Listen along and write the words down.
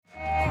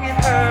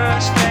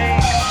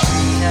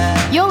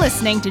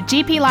listening to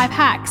GP Life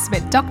Hacks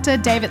with Dr.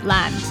 David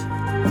Land.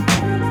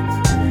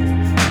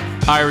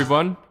 Hi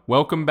everyone,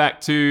 welcome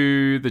back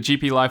to the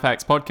GP Life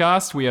Hacks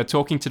podcast. We are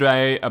talking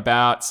today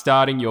about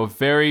starting your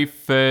very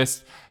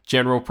first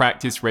general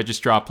practice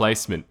registrar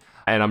placement.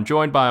 And I'm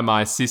joined by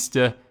my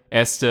sister,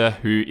 Esther,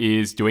 who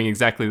is doing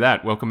exactly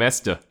that. Welcome,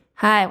 Esther.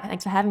 Hi,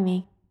 thanks for having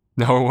me.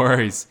 No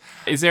worries.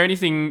 Is there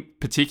anything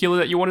particular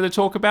that you wanted to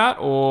talk about,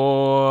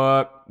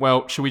 or,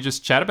 well, should we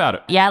just chat about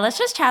it? Yeah, let's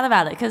just chat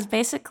about it because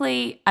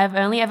basically I've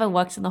only ever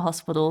worked in the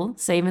hospital.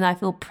 So even though I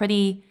feel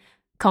pretty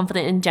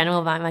confident in general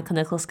about my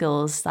clinical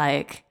skills,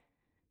 like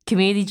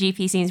community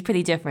GP seems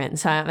pretty different.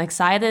 So I'm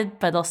excited,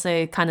 but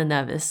also kind of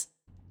nervous.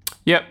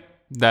 Yep.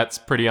 That's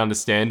pretty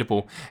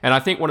understandable. And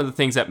I think one of the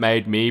things that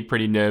made me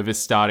pretty nervous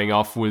starting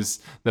off was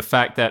the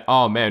fact that,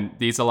 oh man,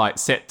 these are like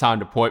set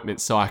timed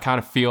appointments. So I kind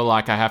of feel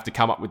like I have to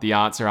come up with the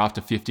answer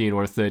after 15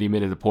 or a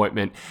 30-minute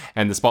appointment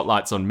and the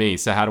spotlight's on me.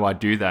 So how do I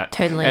do that?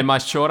 Totally. And my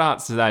short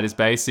answer to that is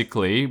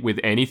basically with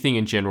anything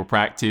in general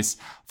practice,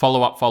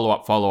 follow up, follow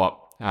up, follow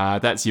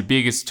up. That's your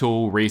biggest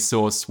tool,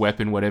 resource,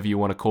 weapon, whatever you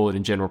want to call it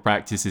in general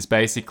practice, is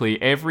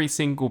basically every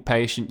single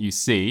patient you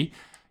see,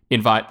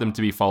 invite them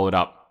to be followed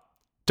up.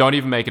 Don't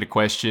even make it a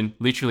question.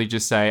 Literally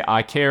just say,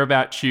 I care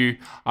about you.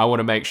 I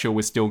want to make sure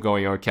we're still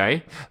going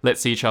okay. Let's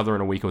see each other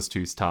in a week or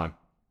two's time.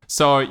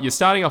 So you're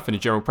starting off in a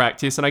general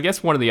practice, and I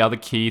guess one of the other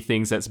key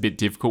things that's a bit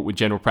difficult with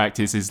general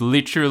practice is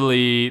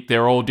literally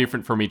they're all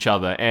different from each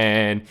other,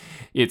 and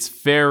it's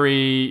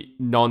very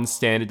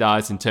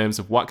non-standardized in terms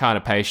of what kind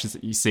of patients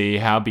that you see,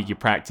 how big your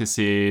practice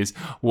is,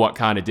 what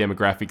kind of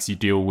demographics you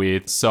deal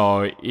with.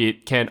 So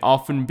it can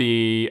often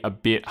be a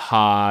bit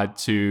hard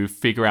to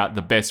figure out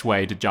the best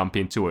way to jump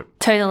into it.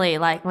 Totally.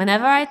 Like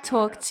whenever I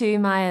talk to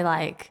my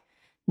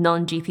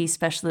non-GP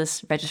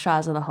specialist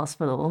registrars of the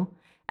hospital,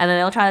 and then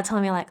they'll try to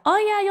tell me like, oh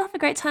yeah, you'll have a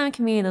great time in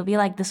community. It'll be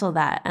like this or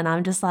that. And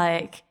I'm just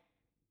like,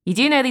 you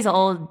do know these are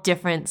all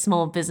different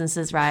small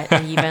businesses, right?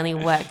 And you've only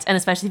worked, and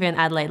especially if you're in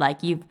Adelaide,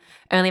 like you've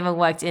only ever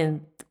worked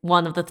in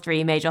one of the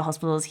three major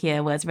hospitals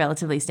here where it's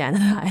relatively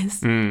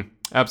standardized.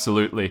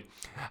 Absolutely.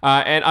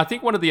 And I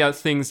think one of the other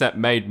things that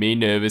made me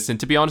nervous, and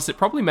to be honest, it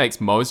probably makes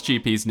most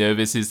GPs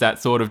nervous, is that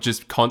sort of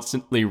just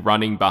constantly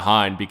running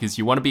behind, because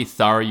you want to be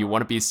thorough, you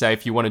want to be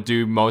safe, you want to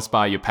do most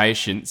by your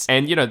patients.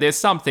 And, you know, there's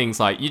some things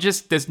like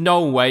there's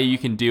no way you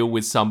can deal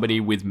with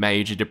somebody with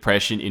major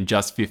depression in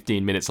just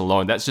 15 minutes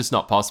alone. That's just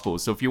not possible.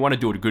 So if you want to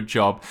do a good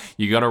job,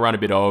 you're going to run a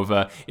bit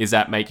over. Is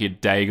that make your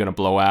day going to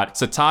blow out?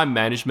 So time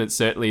management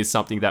certainly is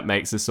something that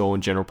makes us all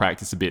in general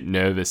practice a bit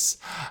nervous.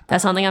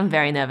 That's something I'm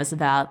very nervous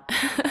about.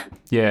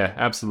 Yeah,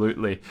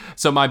 absolutely.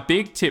 So my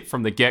big tip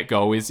from the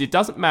get-go is it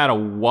doesn't matter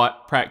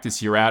what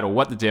practice you're at or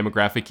what the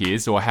demographic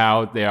is or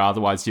how they're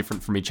otherwise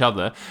different from each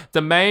other.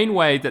 The main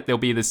way that they'll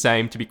be the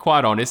same, to be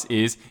quite honest,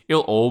 is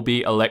it'll all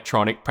be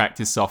electronic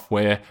practice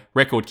software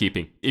record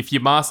keeping. If you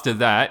master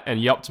that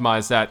and you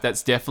optimize that,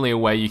 that's definitely a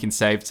way you can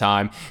save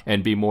time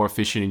and be more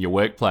efficient in your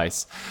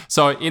workplace.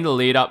 So in the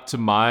lead up to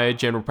my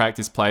general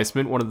practice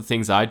placement, one of the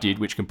things I did,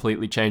 which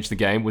completely changed the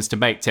game, was to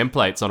make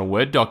templates on a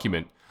Word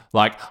document.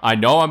 Like, I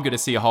know I'm going to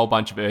see a whole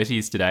bunch of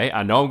ERTs today.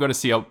 I know I'm going to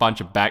see a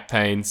bunch of back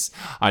pains.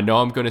 I know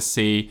I'm going to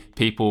see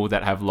people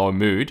that have low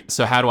mood.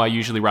 So how do I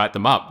usually write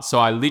them up? So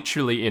I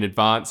literally in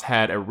advance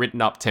had a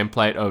written up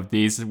template of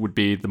these would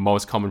be the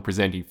most common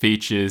presenting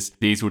features.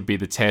 These would be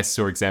the tests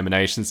or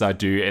examinations I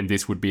do. And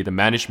this would be the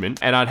management.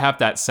 And I'd have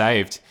that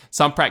saved.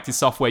 Some practice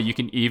software, you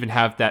can even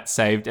have that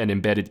saved and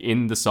embedded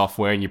in the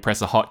software, and you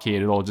press a hotkey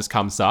and it all just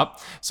comes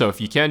up. So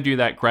if you can do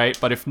that, great.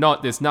 But if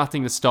not, there's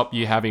nothing to stop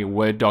you having a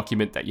Word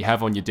document that you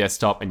have on your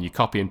desktop and you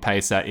copy and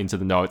paste that into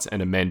the notes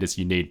and amend as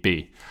you need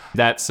be.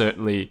 That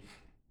certainly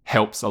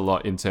helps a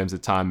lot in terms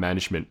of time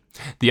management.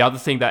 The other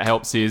thing that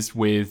helps is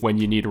with when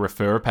you need to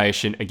refer a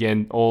patient,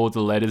 again, all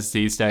the letters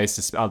these days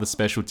to other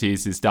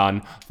specialties is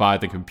done via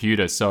the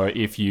computer. So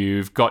if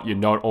you've got your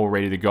note all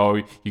ready to go,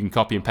 you can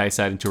copy and paste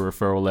that into a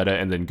referral letter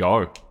and then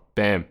go.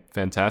 Bam,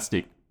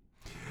 fantastic.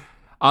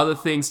 Other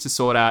things to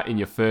sort out in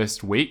your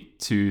first week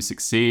to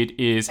succeed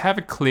is have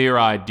a clear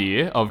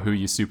idea of who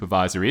your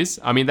supervisor is.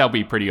 I mean, that'll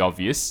be pretty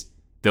obvious.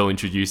 They'll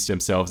introduce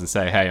themselves and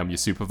say, hey, I'm your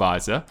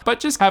supervisor. But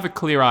just have a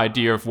clear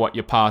idea of what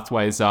your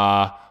pathways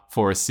are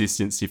for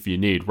assistance if you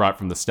need right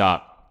from the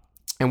start.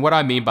 And what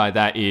I mean by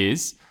that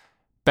is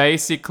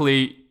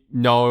basically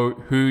know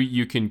who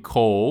you can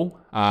call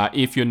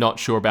if you're not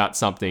sure about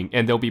something.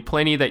 And there'll be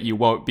plenty that you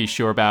won't be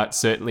sure about,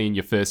 certainly in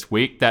your first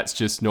week. That's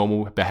just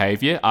normal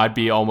behavior. I'd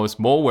be almost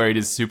more worried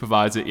as a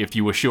supervisor if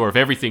you were sure of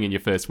everything in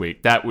your first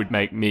week. That would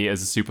make me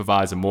as a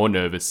supervisor more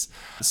nervous.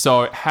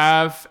 So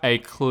have a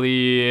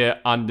clear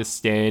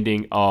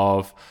understanding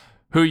of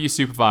who your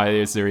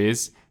supervisor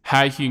is,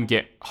 how you can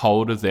get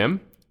hold of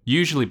them,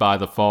 usually by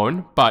the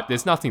phone, but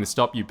there's nothing to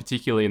stop you,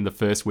 particularly in the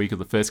first week or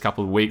the first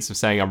couple of weeks, of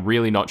saying, I'm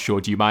really not sure.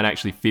 Do you mind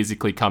actually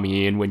physically coming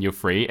in when you're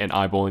free and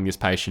eyeballing this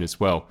patient as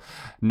well?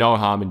 No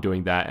harm in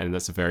doing that, and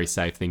that's a very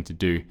safe thing to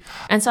do.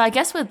 And so I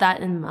guess with that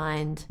in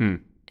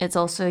mind, it's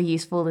also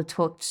useful to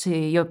talk to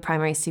your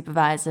primary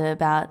supervisor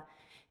about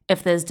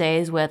if there's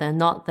days where they're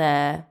not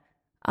there,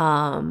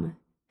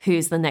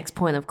 who's the next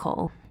point of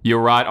call.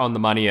 You're right on the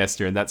money,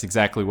 Esther, and that's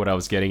exactly what I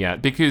was getting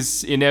at,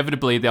 because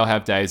inevitably they'll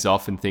have days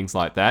off and things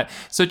like that.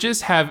 So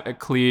just have a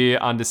clear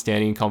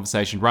understanding and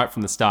conversation right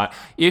from the start.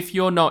 If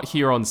you're not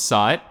here on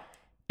site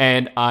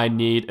and I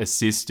need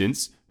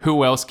assistance,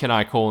 who else can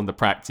I call in the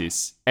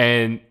practice?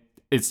 And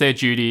it's their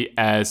duty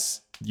as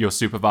your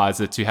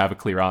supervisor to have a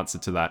clear answer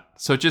to that.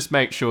 So just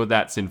make sure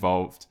that's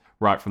involved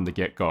right from the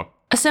get-go.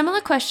 A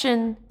similar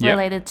question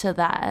related to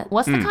that.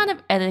 What's the kind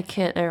of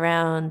etiquette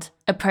around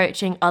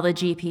approaching other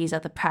GPs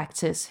at the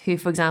practice who,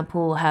 for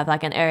example, have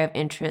like an area of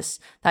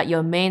interest that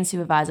your main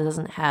supervisor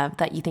doesn't have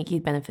that you think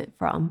you'd benefit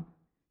from?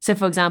 So,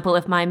 for example,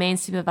 if my main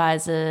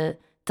supervisor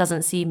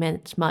doesn't see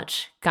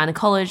much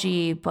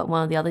gynecology, but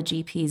one of the other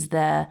GPs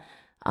there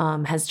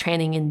has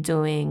training in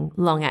doing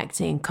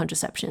long-acting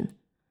contraception,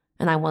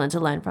 and I wanted to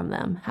learn from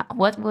them,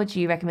 what would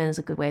you recommend is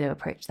a good way to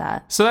approach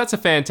that? So that's a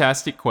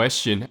fantastic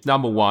question.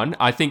 Number one,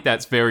 I think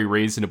that's very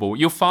reasonable.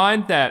 You'll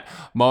find that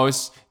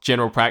most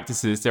general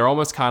practices, they're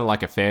almost kind of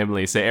like a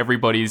family. So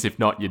everybody's, if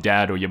not your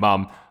dad or your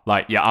mum,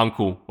 like your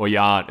uncle or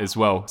your aunt as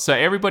well. So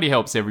everybody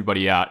helps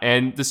everybody out.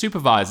 And the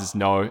supervisors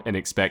know and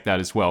expect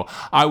that as well.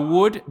 I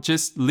would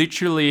just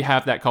literally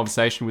have that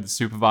conversation with the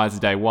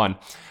supervisor day one.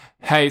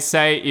 Hey,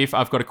 say if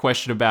I've got a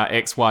question about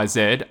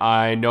XYZ,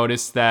 I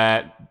noticed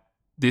that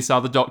this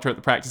other doctor at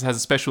the practice has a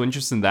special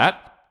interest in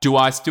that. Do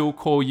I still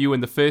call you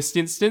in the first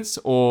instance,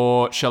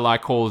 or shall I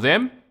call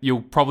them?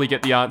 You'll probably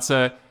get the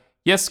answer,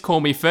 yes, call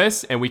me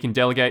first and we can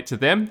delegate to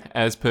them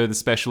as per the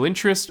special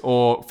interest,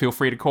 or feel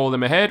free to call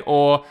them ahead,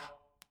 or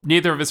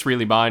neither of us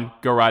really mind.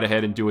 Go right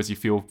ahead and do as you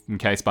feel from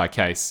case by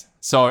case.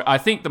 So I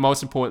think the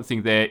most important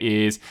thing there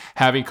is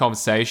having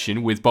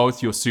conversation with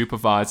both your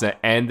supervisor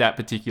and that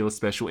particular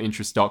special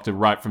interest doctor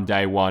right from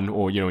day one,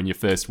 or, in your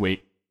first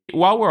week.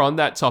 While we're on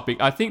that topic,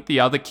 I think the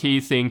other key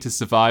thing to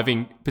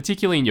surviving,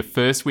 particularly in your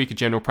first week of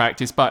general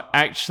practice, but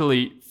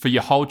actually for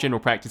your whole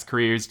general practice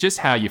career, is just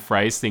how you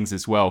phrase things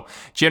as well.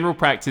 General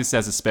practice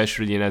as a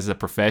specialty and as a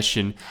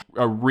profession,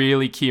 a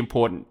really key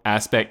important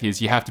aspect is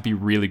you have to be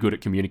really good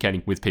at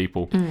communicating with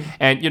people.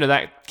 And,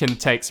 that can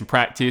take some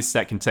practice,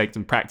 that can take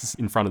some practice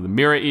in front of the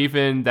mirror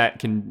even, that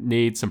can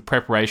need some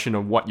preparation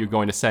on what you're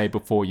going to say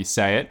before you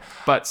say it.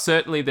 But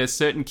certainly there's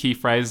certain key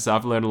phrases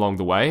I've learned along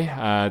the way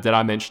that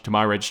I mentioned to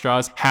my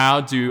registrars. How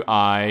do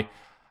I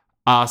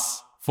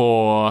ask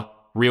for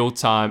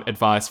real-time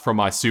advice from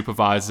my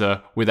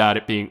supervisor without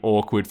it being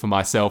awkward for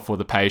myself or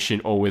the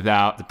patient, or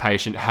without the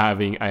patient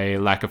having a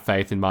lack of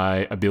faith in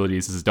my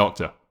abilities as a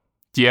doctor?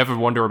 Do you ever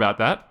wonder about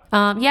that?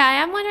 Yeah, I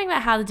am wondering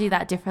about how to do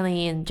that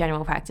differently in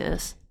general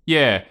practice.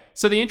 Yeah.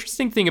 So the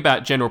interesting thing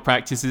about general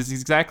practice is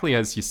exactly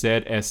as you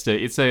said, Esther.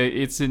 It's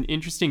an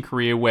interesting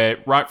career where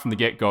right from the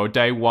get-go,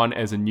 day one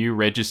as a new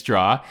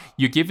registrar,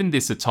 you're given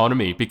this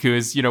autonomy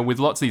because, with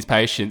lots of these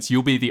patients,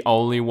 you'll be the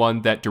only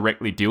one that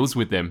directly deals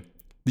with them.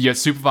 Your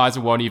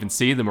supervisor won't even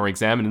see them or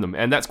examine them.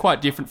 And that's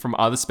quite different from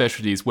other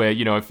specialties where,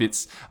 if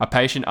it's a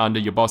patient under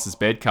your boss's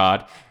bed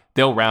card,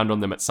 they'll round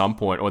on them at some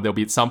point, or there'll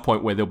be at some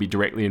point where they'll be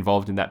directly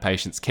involved in that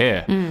patient's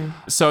care.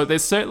 So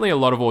there's certainly a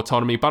lot of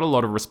autonomy, but a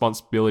lot of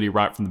responsibility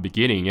right from the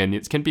beginning. And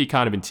it can be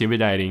kind of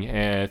intimidating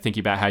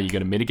thinking about how you're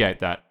going to mitigate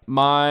that.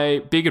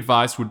 My big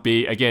advice would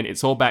be, again,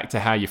 it's all back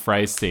to how you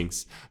phrase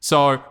things.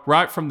 So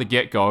right from the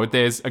get-go,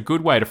 there's a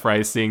good way to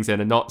phrase things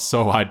and a not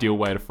so ideal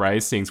way to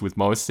phrase things with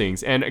most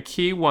things. And a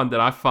key one that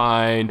I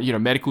find,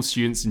 medical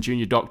students and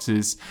junior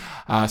doctors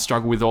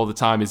struggle with all the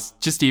time is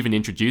just even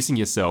introducing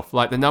yourself.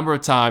 Like the number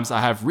of times I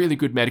have really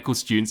good medical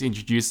students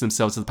introduce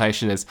themselves to the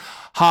patient as,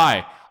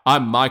 "Hi,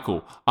 I'm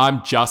Michael.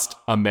 I'm just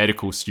a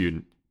medical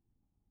student."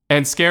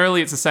 And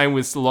scarily, it's the same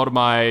with a lot of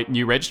my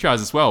new registrars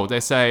as well.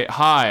 They say,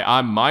 "Hi,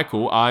 I'm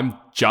Michael. I'm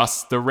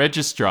just the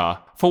registrar."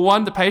 For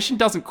one, the patient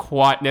doesn't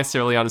quite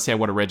necessarily understand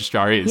what a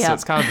registrar is. So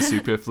it's kind of a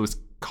superfluous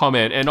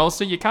comment. And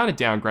also, you're kind of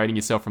downgrading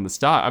yourself from the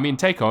start. I mean,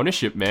 take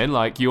ownership, man.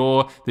 Like,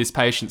 you're this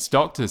patient's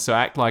doctor, so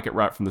act like it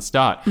right from the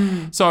start.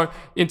 So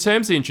in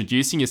terms of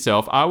introducing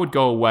yourself, I would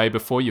go away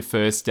before your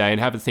first day and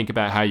have a think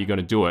about how you're going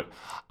to do it.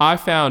 I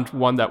found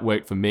one that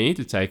worked for me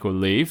to take or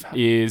leave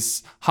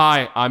is,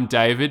 "Hi, I'm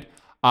David.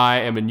 I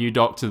am a new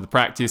doctor to the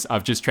practice.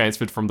 I've just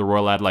transferred from the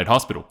Royal Adelaide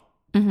Hospital."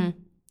 And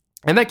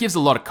that gives a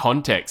lot of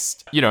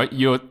context.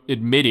 You're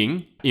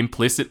admitting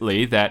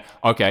implicitly that,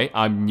 okay,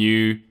 I'm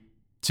new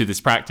to this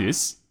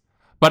practice.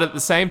 But at the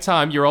same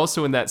time, you're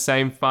also in that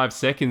same 5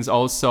 seconds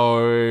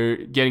also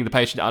getting the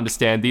patient to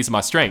understand these are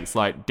my strengths.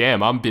 Like,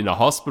 damn, I've been a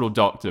hospital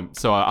doctor,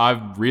 so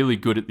I'm really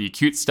good at the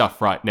acute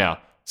stuff right now.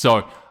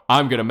 So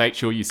I'm going to make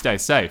sure you stay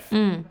safe.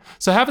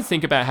 So have a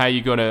think about how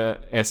you're going to,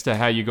 Esther,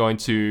 how you're going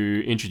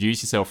to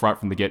introduce yourself right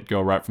from the get-go,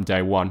 right from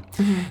day one.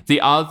 The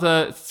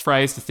other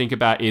phrase to think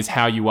about is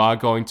how you are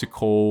going to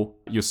call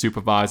your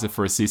supervisor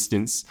for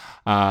assistance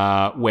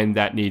when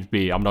that need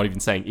be. I'm not even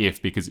saying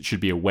if, because it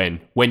should be a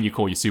when you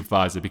call your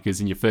supervisor, because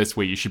in your first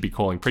week, you should be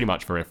calling pretty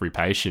much for every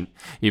patient,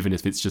 even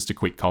if it's just a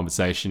quick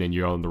conversation and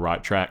you're on the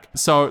right track.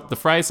 So the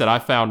phrase that I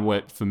found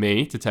worked for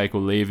me to take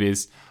or leave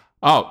is,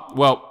 "Oh,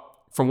 well,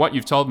 from what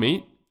you've told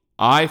me,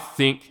 I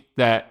think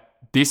that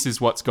this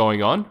is what's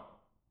going on.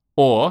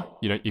 Or,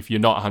 if you're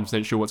not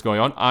 100% sure what's going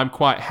on, I'm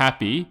quite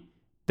happy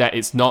that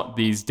it's not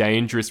these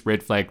dangerous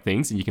red flag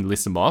things and you can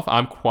list them off.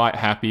 I'm quite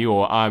happy,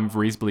 or I'm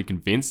reasonably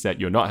convinced that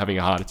you're not having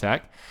a heart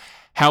attack.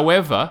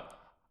 However,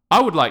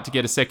 I would like to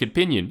get a second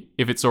opinion.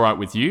 If it's all right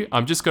with you,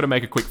 I'm just going to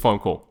make a quick phone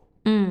call.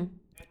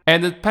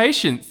 And the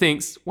patient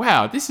thinks,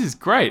 wow, this is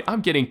great.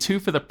 I'm getting 2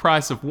 for the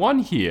price of 1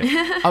 here.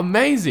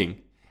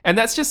 Amazing. And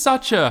that's just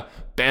such a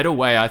better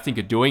way, I think,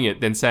 of doing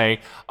it than saying,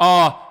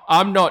 oh,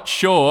 I'm not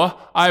sure.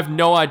 I have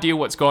no idea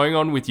what's going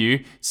on with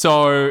you.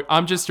 So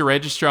I'm just a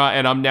registrar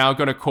and I'm now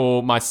going to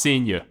call my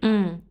senior.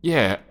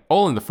 Yeah,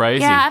 all in the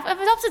phrasing. Yeah, I've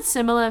adopted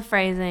similar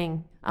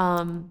phrasing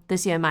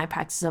this year in my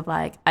practice of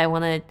like, I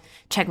want to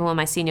check with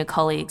my senior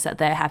colleagues that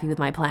they're happy with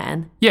my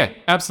plan. Yeah,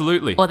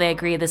 absolutely. Or they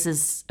agree this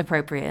is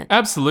appropriate.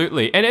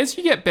 Absolutely. And as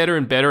you get better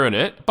and better at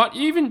it, but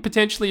even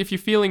potentially if you're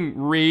feeling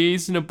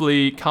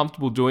reasonably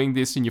comfortable doing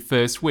this in your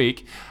first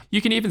week, you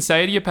can even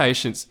say to your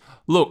patients,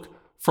 look,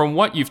 from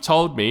what you've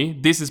told me,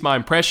 this is my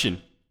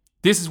impression.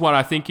 This is what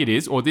I think it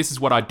is, or this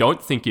is what I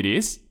don't think it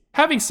is.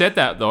 Having said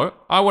that, though,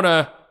 I want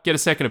to get a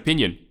second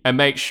opinion and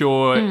make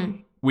sure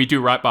we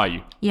do right by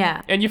you.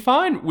 Yeah. And you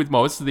find with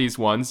most of these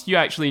ones, you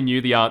actually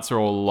knew the answer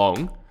all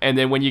along. And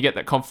then when you get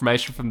that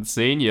confirmation from the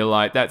senior,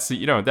 like that's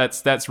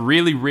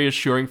really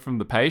reassuring from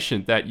the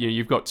patient that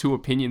you've got 2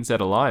 opinions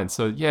that align.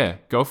 So yeah,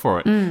 go for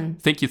it.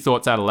 Think your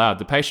thoughts out aloud.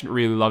 The patient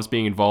really loves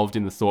being involved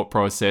in the thought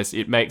process.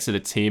 It makes it a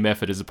team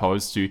effort as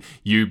opposed to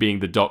you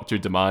being the doctor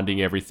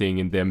demanding everything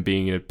and them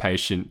being a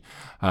patient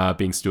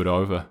being stood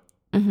over.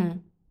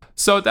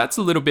 So that's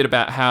a little bit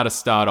about how to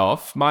start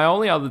off. My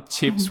only other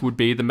tips would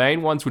be, the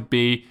main ones would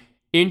be,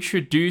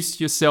 introduce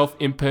yourself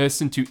in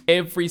person to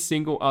every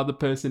single other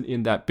person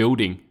in that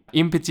building,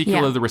 in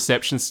particular the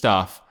reception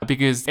staff,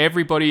 because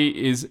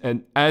everybody is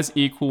an as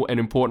equal and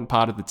important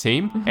part of the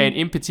team. And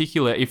in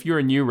particular, if you're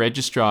a new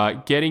registrar,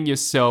 getting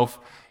yourself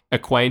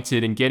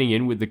acquainted and getting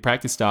in with the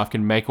practice staff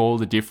can make all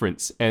the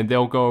difference, and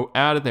they'll go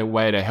out of their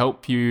way to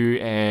help you.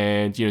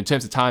 And in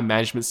terms of time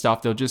management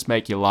stuff, they'll just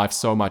make your life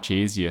so much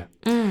easier.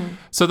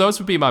 So those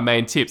would be my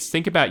main tips.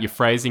 Think about your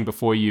phrasing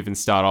before you even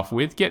start off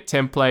with. Get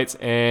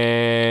templates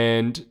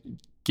and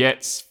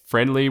get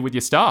friendly with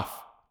your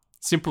staff.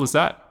 Simple as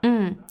that.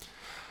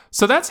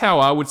 So that's how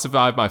I would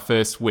survive my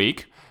first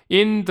week.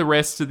 In the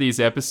rest of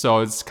these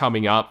episodes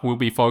coming up, we'll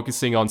be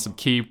focusing on some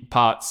key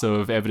parts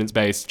of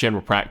evidence-based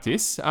general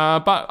practice,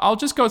 but I'll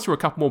just go through a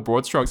couple more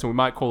broad strokes and we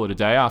might call it a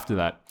day after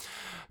that.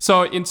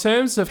 So in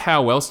terms of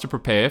how else to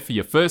prepare for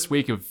your first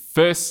week of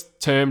first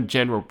term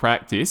general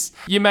practice,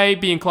 you may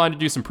be inclined to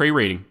do some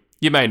pre-reading.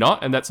 You may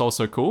not, and that's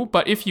also cool.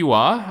 But if you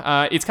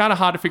are, it's kind of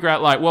hard to figure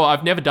out like, well,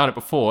 I've never done it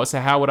before, so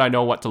how would I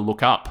know what to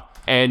look up?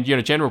 And,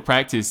 general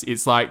practice,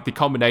 it's like the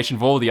combination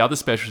of all the other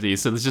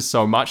specialties. So there's just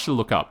so much to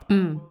look up.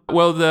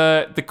 Well,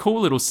 the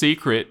cool little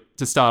secret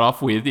to start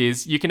off with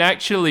is you can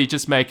actually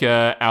just make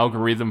a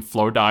algorithm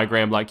flow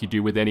diagram like you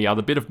do with any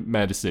other bit of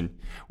medicine.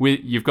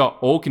 You've got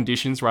all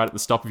conditions right at the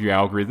top of your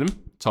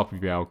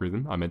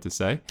algorithm, I meant to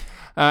say.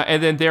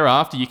 And then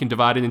thereafter, you can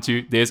divide it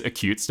into, there's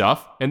acute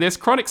stuff and there's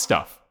chronic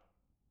stuff.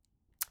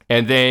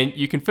 And then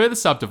you can further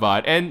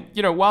subdivide. And,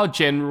 while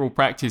general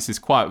practice is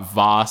quite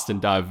vast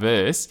and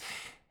diverse,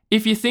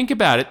 if you think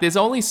about it, there's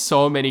only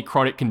so many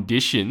chronic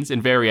conditions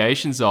and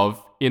variations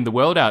of in the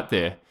world out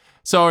there.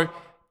 So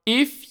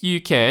if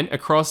you can,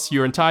 across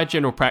your entire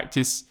general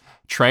practice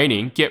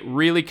training, get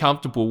really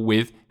comfortable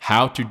with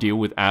how to deal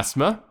with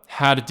asthma,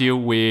 how to deal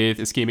with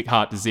ischemic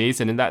heart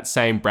disease, and in that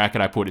same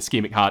bracket I put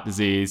ischemic heart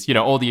disease,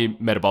 all the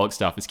metabolic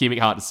stuff, ischemic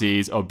heart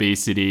disease,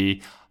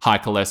 obesity, high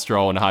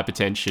cholesterol, and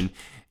hypertension.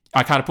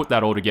 I kind of put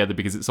that all together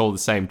because it's all the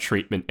same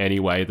treatment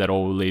anyway that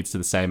all leads to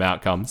the same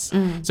outcomes.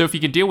 So if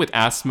you can deal with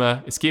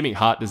asthma, ischemic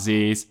heart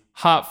disease,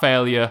 heart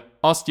failure,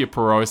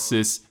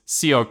 osteoporosis,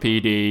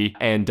 COPD,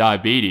 and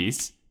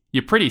diabetes,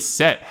 you're pretty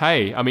set.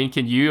 Hey,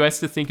 can you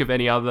Esther think of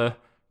any other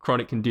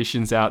chronic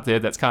conditions out there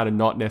that's kind of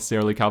not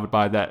necessarily covered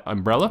by that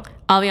umbrella?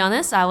 I'll be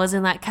honest, I was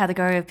in that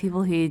category of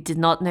people who did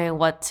not know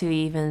what to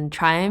even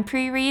try and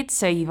pre-read,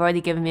 so you've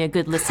already given me a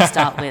good list to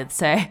start with,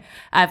 so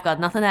I've got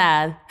nothing to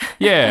add.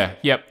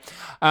 Yep.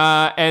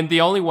 And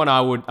the only one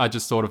I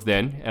just thought of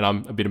then, and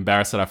I'm a bit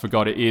embarrassed that I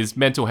forgot it, is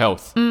mental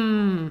health.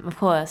 Of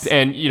course.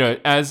 And,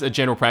 as a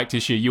general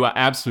practitioner, you are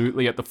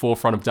absolutely at the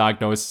forefront of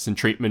diagnosis and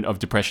treatment of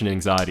depression and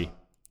anxiety.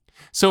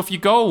 So if you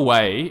go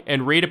away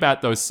and read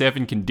about those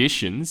 7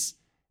 conditions,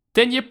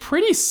 then you're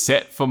pretty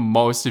set for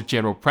most of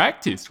general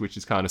practice, which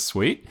is kind of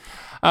sweet.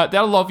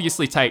 That'll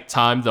obviously take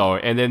time though.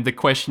 And then the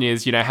question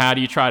is, how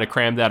do you try to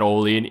cram that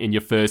all in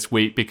your first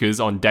week? Because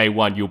on day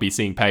 1, you'll be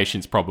seeing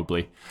patients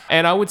probably.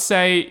 And I would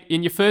say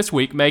in your first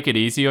week, make it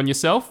easy on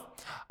yourself.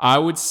 I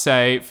would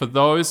say for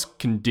those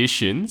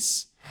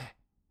conditions,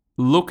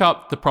 look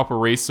up the proper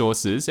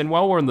resources. And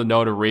while we're on the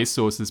note of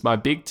resources, my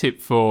big tip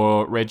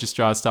for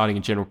registrars starting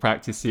in general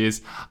practice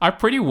is I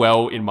pretty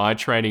well in my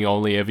training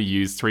only ever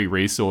use 3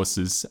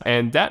 resources.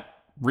 And that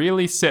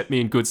really set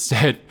me in good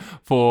stead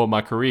for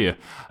my career.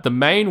 The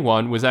main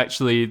one was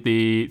actually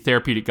the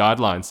therapeutic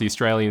guidelines, the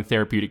Australian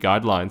therapeutic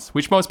guidelines,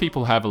 which most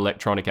people have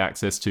electronic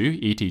access to,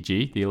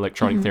 ETG, the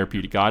electronic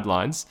therapeutic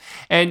guidelines.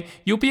 And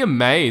you'll be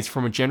amazed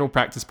from a general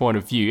practice point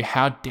of view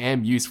how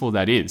damn useful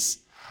that is.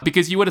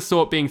 Because you would have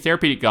thought being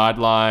therapeutic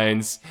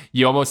guidelines,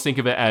 you almost think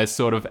of it as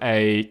sort of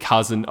a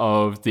cousin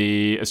of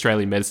the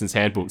Australian Medicines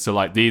Handbook. So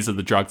like, these are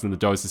the drugs and the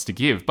doses to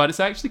give. But it's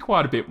actually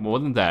quite a bit more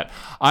than that.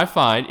 I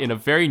find in a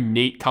very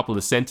neat couple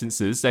of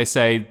sentences, they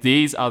say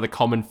these are the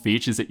common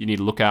features that you need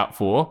to look out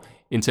for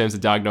in terms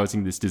of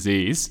diagnosing this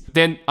disease.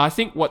 Then I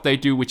think what they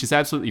do, which is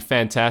absolutely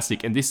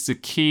fantastic, and this is a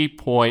key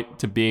point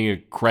to being a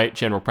great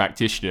general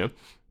practitioner,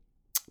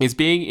 is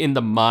being in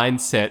the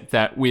mindset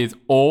that with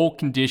all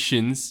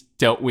conditions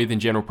dealt with in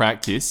general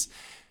practice,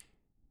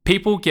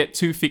 people get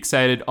too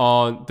fixated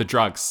on the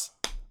drugs.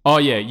 Oh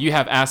yeah, you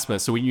have asthma,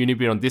 so you need to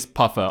be on this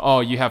puffer. Oh,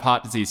 you have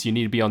heart disease, so you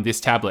need to be on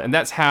this tablet. And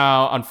that's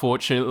how,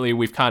 unfortunately,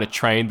 we've kind of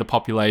trained the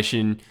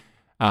population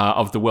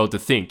of the world to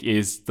think,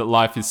 is that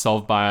life is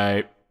solved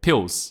by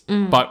pills.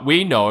 But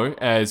we know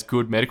as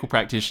good medical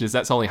practitioners,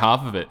 that's only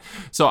half of it.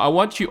 So I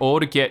want you all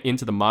to get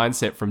into the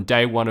mindset from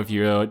day one of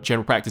your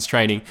general practice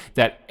training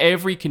that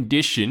every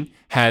condition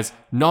has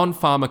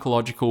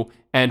non-pharmacological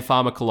and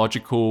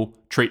pharmacological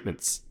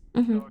treatments.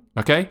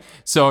 Okay?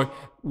 So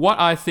what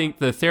I think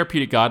the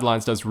therapeutic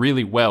guidelines does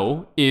really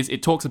well is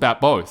it talks about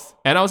both.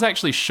 And I was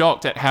actually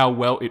shocked at how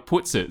well it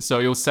puts it. So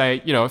you'll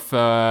say, you know,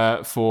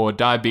 for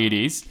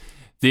diabetes,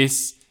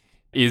 this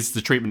is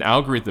the treatment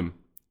algorithm.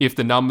 If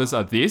the numbers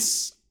are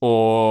this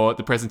or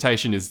the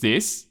presentation is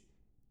this,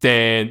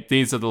 then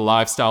these are the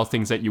lifestyle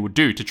things that you would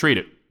do to treat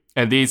it.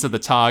 And these are the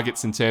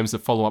targets in terms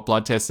of follow-up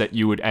blood tests that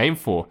you would aim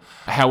for.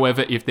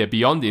 However, if they're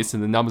beyond this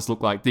and the numbers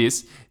look like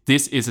this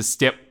is a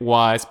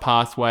stepwise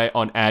pathway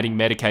on adding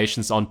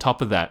medications on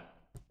top of that.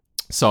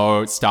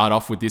 So start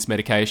off with this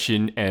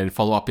medication and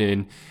follow up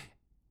in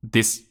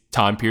this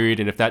time period,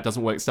 and if that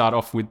doesn't work, start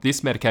off with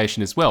this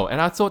medication as well.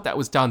 And I thought that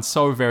was done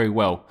so very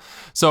well.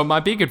 So my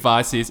big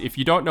advice is, if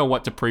you don't know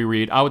what to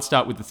pre-read, I would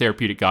start with the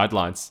therapeutic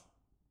guidelines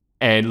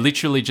and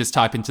literally just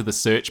type into the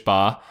search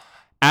bar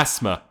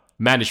asthma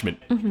management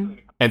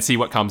and see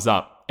what comes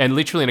up. And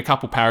literally in a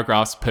couple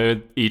paragraphs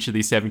per each of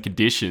these 7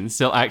 conditions,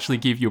 they'll actually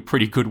give you a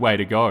pretty good way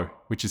to go,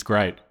 which is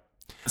great.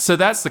 So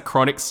that's the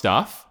chronic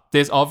stuff.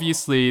 There's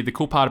obviously the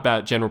cool part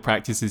about general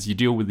practice is you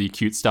deal with the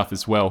acute stuff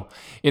as well.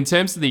 In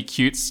terms of the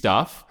acute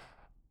stuff,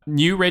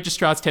 new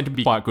registrars tend to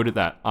be quite good at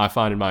that, I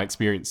find in my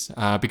experience,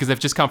 because they've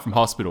just come from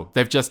hospital.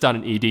 They've just done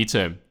an ED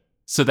term.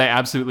 So they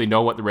absolutely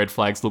know what the red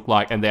flags look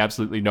like, and they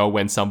absolutely know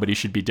when somebody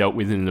should be dealt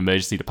with in an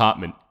emergency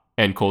department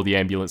and call the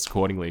ambulance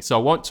accordingly. So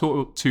I won't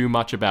talk too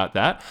much about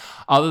that,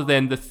 other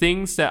than the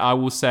things that I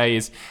will say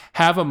is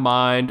have a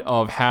mind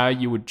of how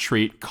you would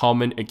treat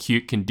common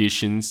acute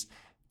conditions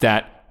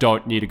that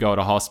don't need to go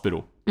to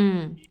hospital.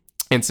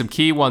 And some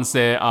key ones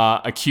there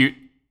are acute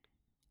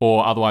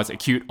or otherwise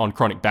acute on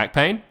chronic back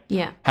pain.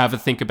 Yeah. Have a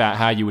think about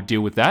how you would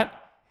deal with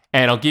that.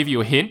 And I'll give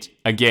you a hint.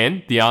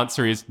 Again, the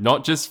answer is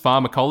not just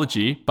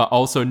pharmacology, but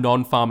also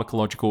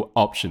non-pharmacological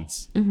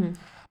options.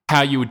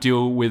 How you would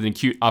deal with an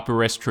acute upper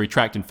respiratory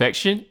tract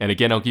infection. And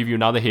again, I'll give you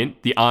another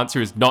hint. The answer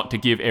is not to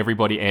give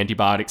everybody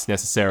antibiotics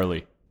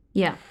necessarily.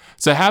 Yeah.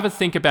 So have a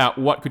think about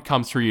what could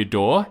come through your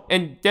door.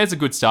 And there's a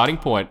good starting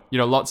point. You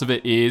know, lots of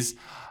it is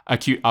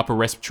acute upper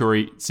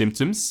respiratory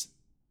symptoms,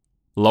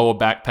 lower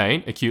back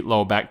pain, acute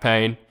lower back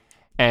pain,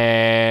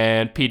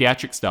 and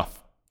pediatric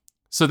stuff.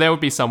 So there would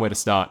be somewhere to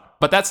start.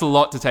 But that's a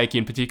lot to take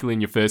in, particularly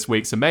in your first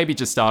week. So maybe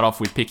just start off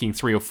with picking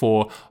 3 or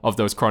 4 of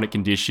those chronic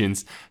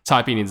conditions,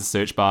 typing in the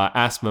search bar,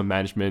 asthma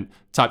management,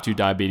 type 2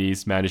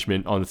 diabetes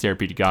management on the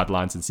therapeutic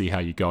guidelines, and see how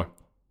you go.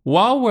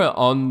 While we're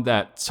on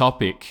that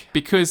topic,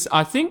 because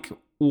I think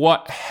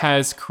what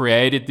has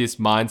created this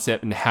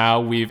mindset and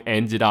how we've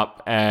ended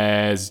up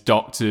as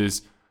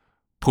doctors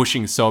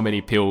pushing so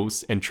many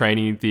pills and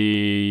training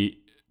the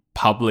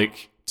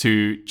public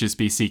to just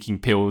be seeking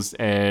pills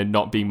and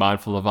not being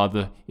mindful of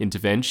other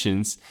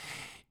interventions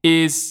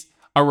is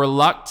a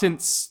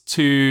reluctance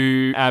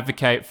to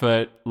advocate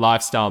for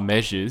lifestyle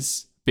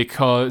measures,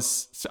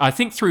 because I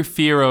think through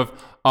fear of,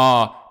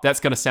 that's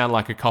going to sound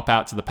like a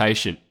cop-out to the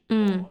patient.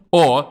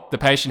 Or the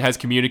patient has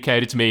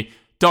communicated to me,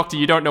 doctor,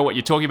 you don't know what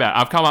you're talking about.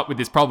 I've come up with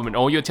this problem and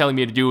all you're telling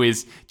me to do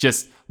is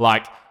just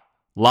like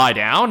lie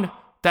down.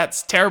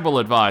 That's terrible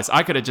advice.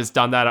 I could have just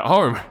done that at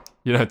home,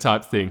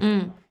 type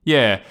thing.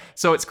 Yeah.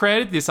 So it's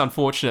created this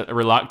unfortunate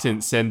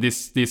reluctance and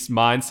this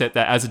mindset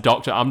that as a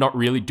doctor, I'm not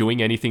really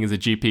doing anything as a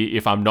GP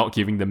if I'm not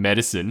giving the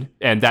medicine.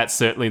 And that's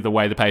certainly the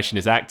way the patient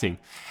is acting.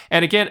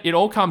 And again, it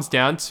all comes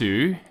down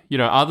to,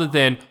 other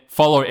than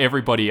follow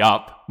everybody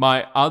up,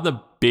 my other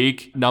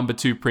big number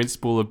 2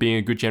 principle of being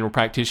a good general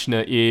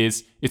practitioner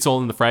is it's all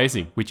in the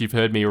phrasing, which you've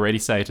heard me already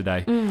say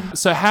today.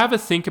 So have a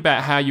think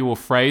about how you will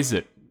phrase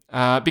it.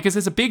 Because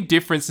there's a big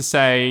difference to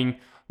saying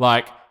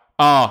like,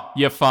 oh,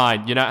 you're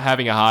fine, you're not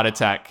having a heart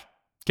attack.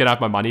 can I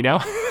have my money now?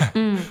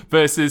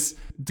 Versus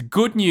the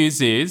good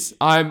news is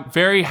I'm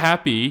very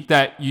happy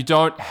that you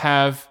don't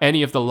have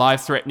any of the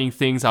life-threatening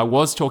things I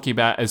was talking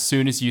about as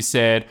soon as you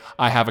said,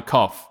 I have a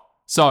cough.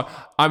 So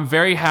I'm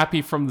very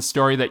happy from the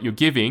story that you're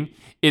giving.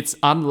 It's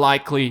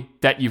unlikely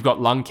that you've got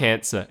lung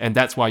cancer and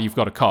that's why you've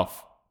got a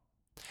cough.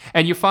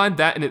 And you find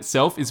that in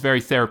itself is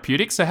very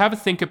therapeutic. So have a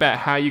think about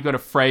how you're going to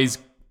phrase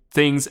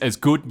things as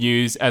good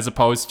news as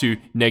opposed to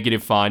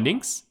negative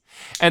findings.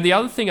 And the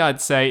other thing I'd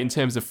say in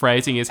terms of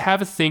phrasing is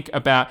have a think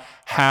about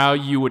how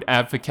you would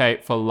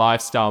advocate for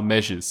lifestyle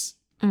measures.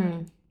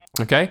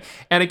 Okay?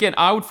 And again,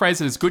 I would phrase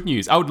it as good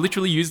news. I would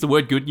literally use the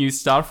word good news to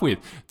start off with.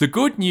 The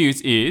good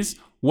news is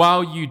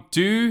while you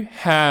do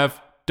have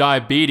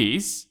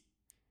diabetes,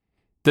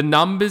 the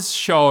numbers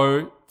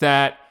show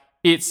that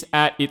it's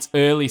at its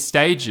early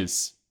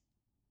stages.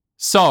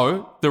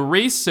 So the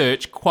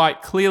research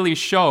quite clearly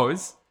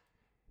shows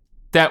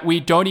that we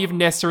don't even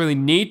necessarily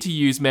need to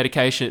use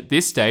medication at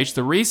this stage.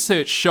 The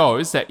research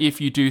shows that if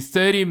you do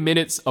 30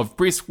 minutes of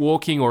brisk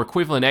walking or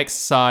equivalent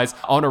exercise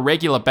on a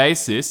regular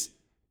basis,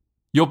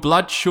 your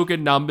blood sugar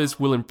numbers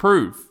will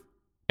improve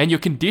and your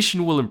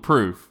condition will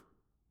improve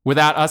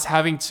without us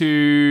having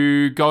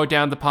to go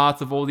down the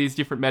path of all these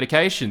different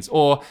medications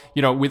or,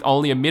 with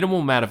only a minimal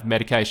amount of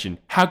medication.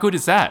 How good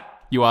is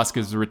that? You ask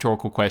as a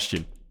rhetorical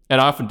question. And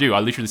I often do.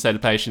 I literally say to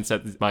patients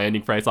at my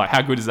ending phrase, like,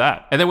 how good is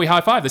that? And then we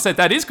high five. They say,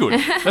 that is good.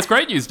 That's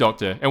great news,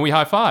 doctor. And we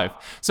high five.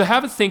 So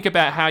have a think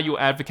about how you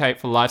advocate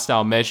for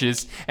lifestyle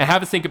measures and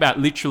have a think about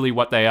literally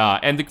what they are.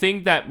 And the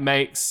thing that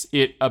makes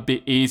it a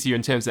bit easier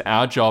in terms of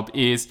our job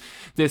is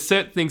there's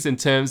certain things in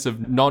terms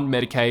of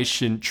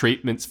non-medication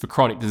treatments for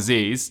chronic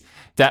disease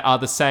that are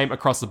the same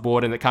across the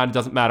board, and it kind of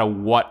doesn't matter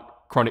what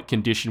chronic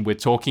condition we're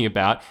talking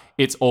about.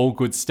 It's all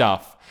good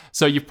stuff.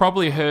 So you've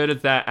probably heard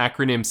of that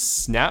acronym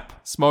SNAP: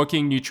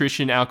 smoking,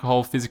 nutrition,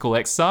 alcohol, physical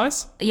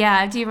exercise. Yeah,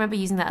 I do remember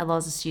using that a lot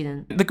as a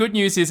student. The good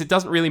news is it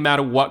doesn't really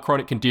matter what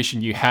chronic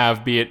condition you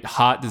have, be it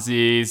heart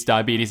disease,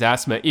 diabetes,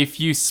 asthma. If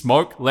you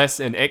smoke less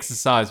and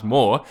exercise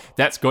more,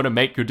 that's going to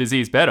make your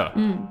disease better.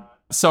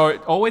 So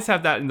always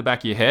have that in the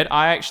back of your head.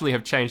 I actually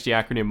have changed the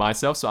acronym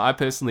myself. So I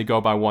personally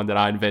go by one that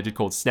I invented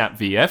called SNAP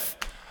VF,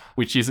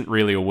 which isn't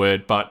really a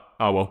word, but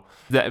oh well.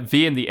 The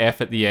V and the F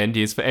at the end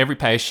is for every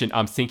patient,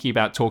 I'm thinking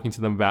about talking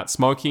to them about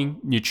smoking,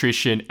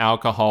 nutrition,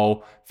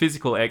 alcohol,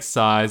 physical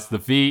exercise. The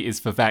V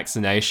is for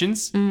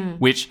vaccinations,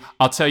 which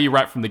I'll tell you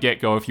right from the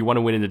get-go, if you want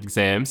to win in the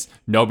exams,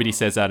 nobody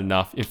says that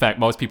enough. In fact,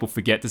 most people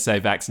forget to say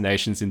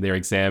vaccinations in their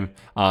exam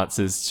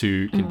answers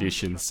to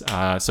conditions.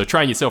 So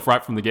train yourself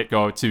right from the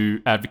get-go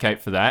to advocate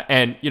for that.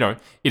 And,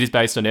 it is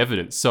based on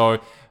evidence. So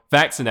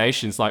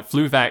vaccinations like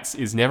FluVax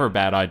is never a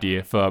bad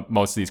idea for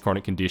most of these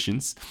chronic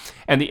conditions.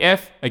 And the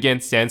F,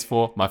 again, stands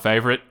for my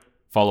favorite,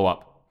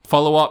 follow-up.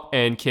 Follow-up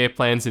and care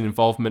plans and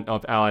involvement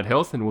of allied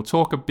health. And we'll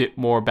talk a bit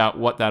more about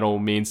what that all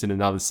means in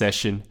another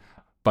session.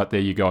 But there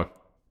you go.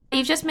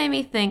 You've just made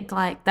me think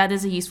like that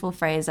is a useful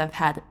phrase I've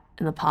had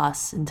in the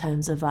past in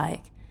terms of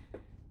like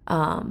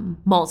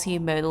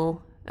multimodal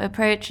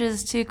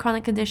approaches to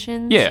chronic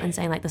conditions. Yeah. And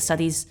saying like the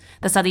studies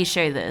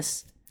show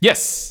this.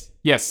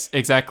 Yes,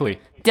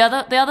 exactly. The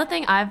other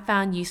thing I've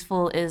found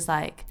useful is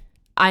like,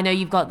 I know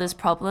you've got this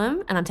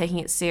problem and I'm taking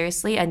it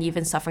seriously and you've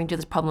been suffering through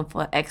this problem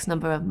for X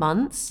number of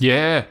months.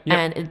 Yeah. Yep.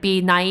 And it'd be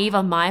naive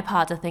on my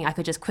part to think I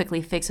could just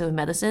quickly fix it with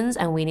medicines,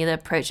 and we need to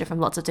approach it from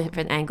lots of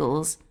different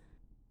angles.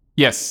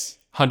 Yes,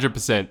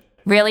 100%.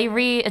 Really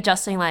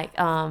readjusting like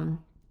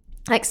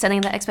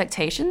setting the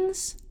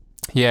expectations.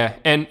 Yeah,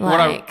 and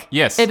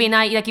yes. It'd be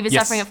naive, like if you're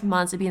Yes. suffering it for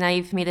months, it'd be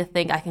naive for me to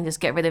think I can just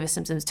get rid of the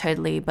symptoms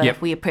totally. But Yep.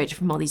 if we approach it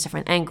from all these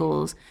different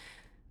angles,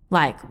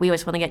 like we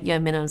always want to get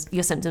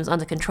your symptoms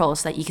under control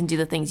so that you can do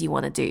the things you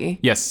want to do.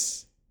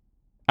 Yes,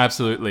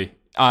 absolutely.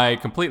 I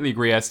completely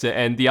agree, Esther.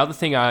 And the other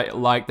thing I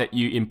like that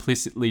you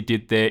implicitly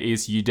did there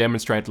is you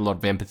demonstrate a lot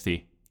of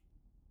empathy.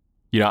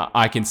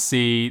 I can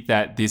see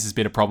that this has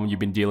been a problem you've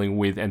been dealing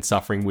with and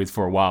suffering with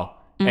for a while.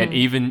 And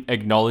even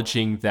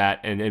acknowledging that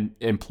and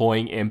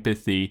employing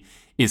empathy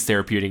is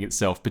therapeutic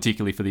itself,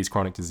 particularly for these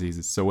chronic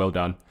diseases. So well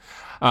done.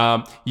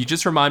 You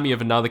just remind me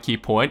of another key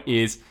point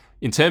is,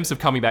 in terms of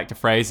coming back to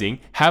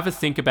phrasing, have a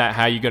think about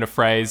how you're going to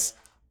phrase,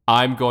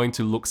 I'm going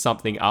to look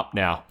something up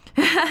now.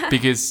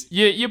 Because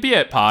you'll be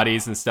at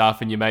parties and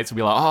stuff and your mates will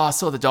be like, oh, I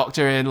saw the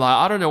doctor and like,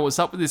 I don't know what's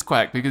up with this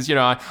quack because,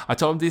 I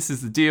told him this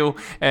is the deal.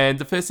 And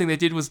the first thing they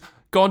did was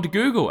go on to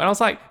Google. And I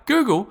was like,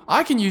 Google?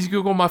 I can use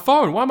Google on my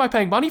phone. Why am I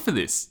paying money for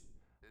this?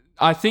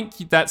 I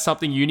think that's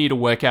something you need to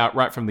work out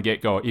right from the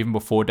get-go, even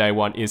before day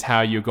one, is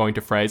how you're going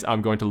to phrase,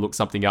 I'm going to look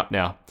something up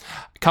now.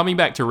 Coming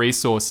back to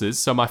resources,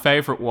 so my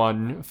favorite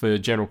one for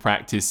general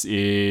practice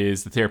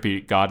is the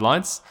therapeutic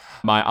guidelines.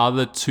 My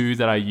other two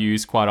that I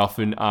use quite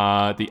often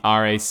are the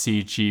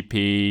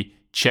RACGP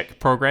check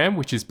program,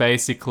 which is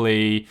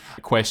basically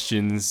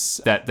questions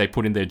that they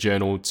put in their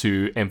journal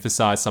to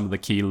emphasize some of the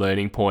key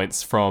learning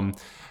points from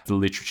the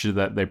literature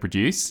that they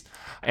produce.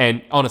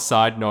 And on a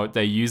side note,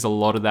 they use a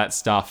lot of that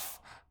stuff,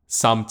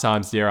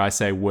 sometimes, dare I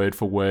say, word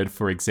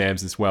for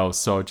exams as well.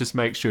 So just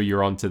make sure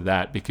you're onto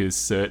that, because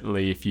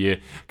certainly if you're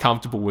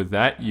comfortable with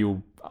that,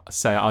 you'll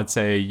I'd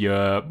say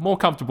you're more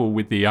comfortable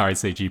with the RAC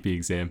GP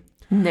exam.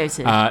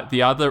 Noted.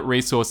 The other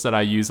resource that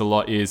I use a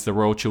lot is the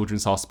Royal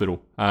Children's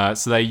Hospital.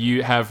 So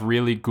you have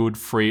really good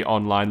free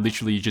online. I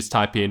literally just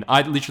type in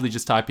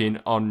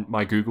on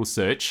my Google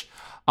search,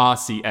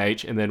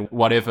 RCH, and then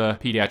whatever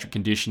pediatric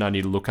condition I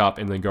need to look up,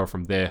 and then go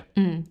from there.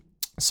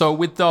 So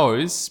with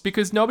those,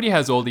 because nobody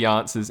has all the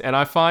answers, and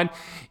I find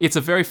it's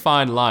a very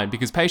fine line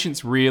because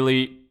patients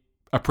really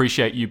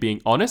appreciate you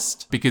being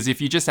honest, because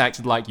if you just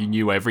acted like you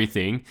knew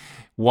everything,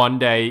 one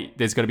day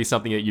there's going to be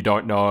something that you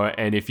don't know,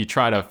 and if you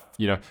try to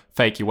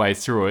fake your way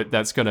through it,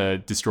 that's going to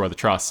destroy the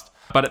trust.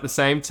 But at the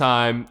same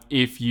time,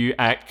 if you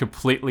act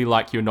completely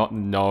like you're not in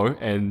the know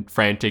and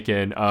frantic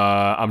and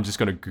I'm just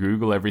going to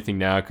Google everything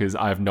now because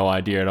I have no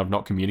idea and I've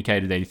not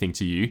communicated anything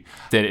to you,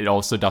 then it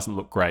also doesn't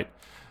look great.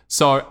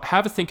 So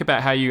have a think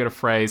about how you're going to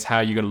phrase, how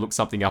you're going to look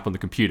something up on the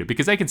computer,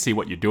 because they can see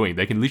what you're doing.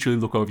 They can literally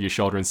look over your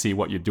shoulder and see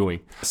what you're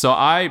doing. So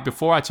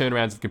before I turn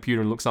around to the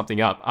computer and look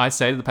something up, I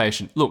say to the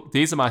patient, look,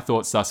 these are my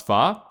thoughts thus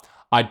far.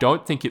 I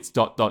don't think it's ...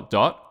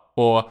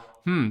 or,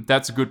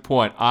 that's a good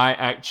point. I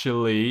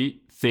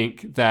actually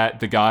think that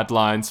the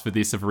guidelines for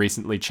this have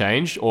recently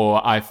changed,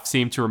 or I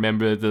seem to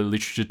remember the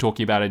literature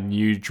talking about a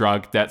new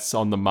drug that's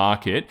on the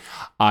market.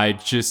 I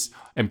just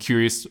am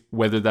curious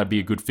whether that'd be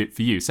a good fit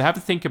for you. So have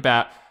to think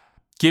about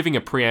giving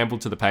a preamble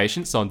to the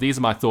patient. So these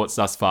are my thoughts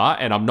thus far,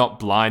 and I'm not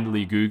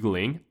blindly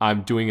Googling.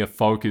 I'm doing a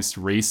focused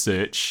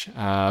research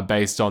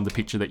based on the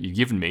picture that you've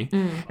given me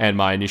and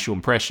my initial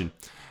impression.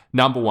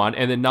 Number one.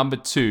 And then number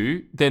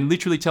two, then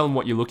literally tell them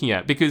what you're looking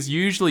at, because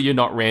usually you're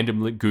not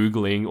randomly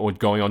Googling or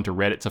going onto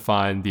Reddit to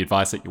find the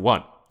advice that you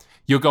want.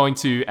 You're going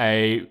to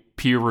a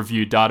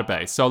peer-reviewed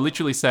database. So I'll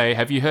literally say,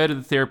 have you heard of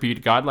the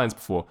therapeutic guidelines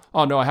before?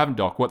 Oh, no, I haven't,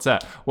 doc. What's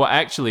that? Well,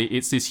 actually,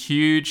 it's this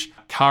huge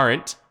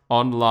current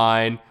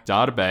online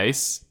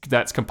database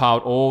that's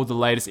compiled all the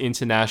latest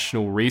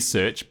international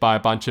research by a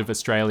bunch of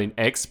Australian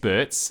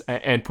experts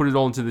and put it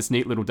all into this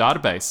neat little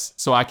database.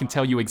 So I can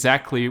tell you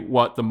exactly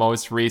what the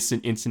most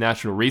recent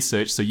international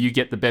research, so you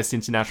get the best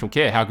international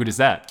care. How good is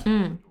that?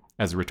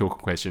 As a rhetorical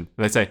question.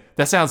 And they say,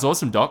 that sounds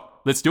awesome,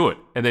 doc. Let's do it.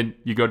 And then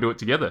you go do it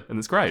together, and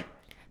it's great.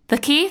 The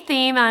key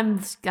theme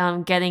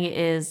I'm getting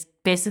is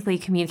basically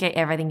communicate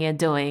everything you're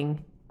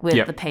doing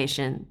with the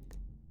patient.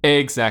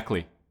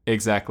 Exactly.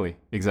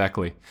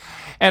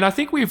 And I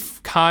think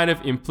we've kind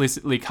of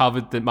implicitly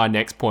covered my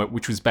next point,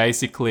 which was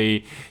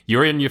basically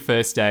you're in your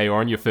first day or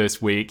on your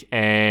first week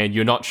and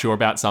you're not sure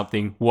about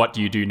something. What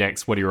do you do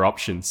next? What are your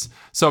options?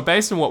 So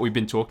based on what we've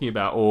been talking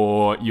about,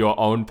 or your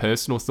own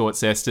personal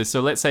thoughts, Esther, so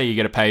let's say you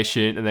get a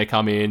patient and they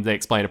come in, they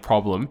explain a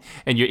problem,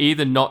 and you're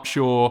either not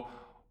sure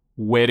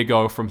where to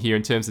go from here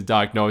in terms of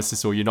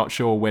diagnosis, or you're not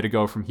sure where to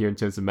go from here in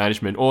terms of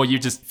management, or you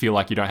just feel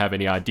like you don't have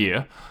any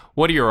idea.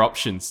 What are your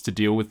options to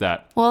deal with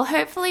that? Well,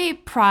 hopefully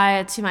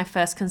prior to my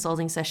first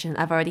consulting session,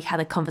 I've already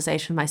had a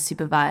conversation with my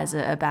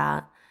supervisor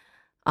about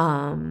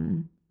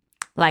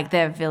like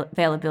their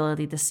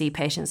availability to see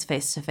patients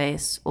face to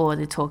face or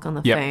to talk on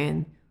the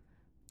phone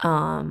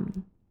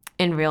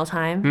in real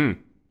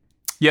time.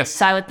 Yes.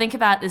 So I would think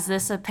about, is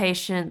this a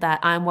patient that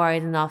I'm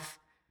worried enough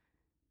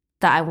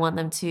that I want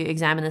them to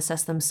examine and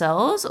assess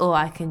themselves, or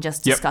I can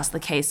just discuss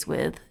the case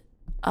with,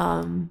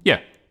 and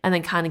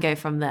then kind of go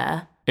from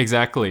there.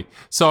 Exactly.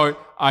 So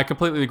I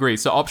completely agree.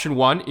 So option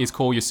one is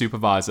call your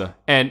supervisor.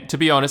 And to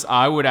be honest,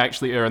 I would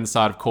actually err on the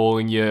side of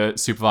calling your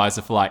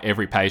supervisor for like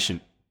every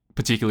patient,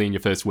 particularly in your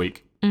first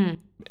week.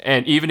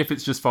 And even if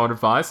it's just phone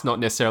advice, not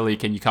necessarily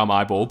can you come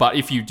eyeball, but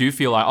if you do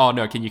feel like, oh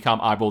no, can you come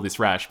eyeball this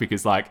rash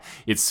because like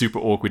it's super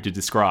awkward to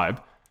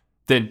describe,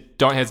 then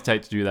don't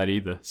hesitate to do that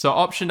either. So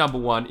option number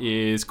one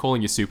is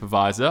calling your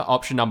supervisor.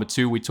 Option number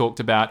two we talked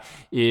about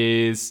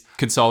is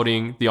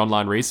consulting the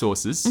online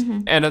resources.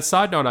 And a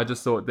side note I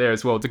just thought there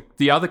as well,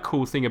 the other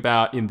cool thing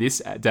about in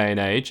this day and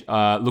age,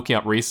 looking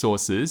up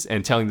resources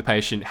and telling the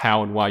patient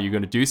how and why you're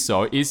going to do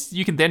so, is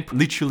you can then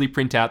literally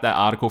print out that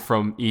article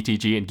from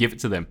ETG and give it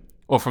to them,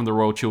 or from the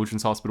Royal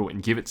Children's Hospital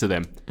and give it to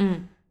them.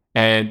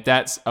 And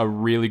that's a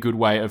really good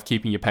way of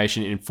keeping your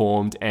patient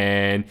informed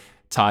and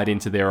tied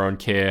into their own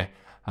care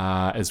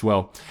as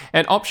well.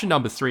 And option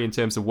number three in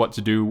terms of what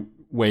to do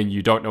when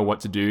you don't know what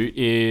to do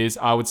is,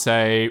 I would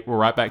say, we're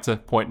right back to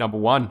point number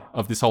one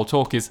of this whole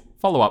talk, is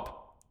follow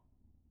up.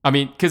 I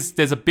mean, because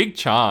there's a big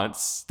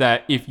chance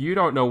that if you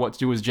don't know what to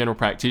do as a general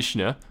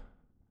practitioner,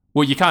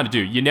 well, you kind of do.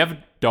 You never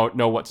don't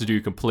know what to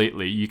do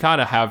completely. You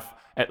kind of have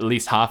at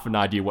least half an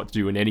idea what to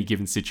do in any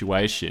given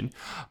situation.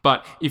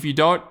 But if you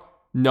don't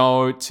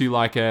know to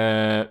like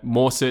a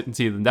more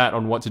certainty than that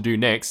on what to do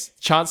next,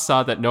 chances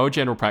are that no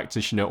general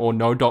practitioner or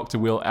no doctor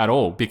will at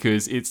all,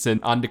 because it's an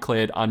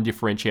undeclared,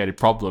 undifferentiated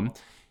problem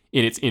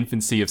in its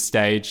infancy of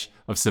stage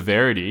of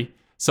severity.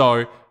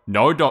 So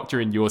no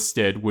doctor in your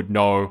stead would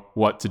know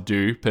what to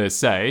do per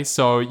se.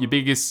 So your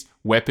biggest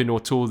weapon or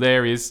tool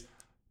there is,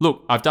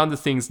 look, I've done the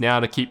things now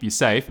to keep you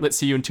safe. Let's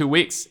see you in 2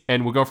 weeks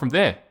and we'll go from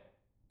there.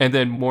 And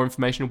then more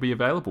information will be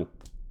available.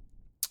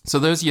 So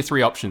those are your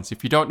three options.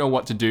 If you don't know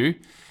what to do,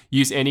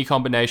 use any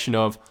combination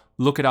of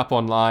look it up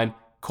online,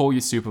 call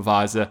your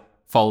supervisor,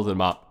 follow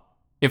them up.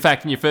 In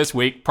fact, in your first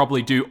week,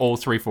 probably do all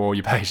 3 for all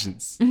your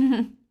patients.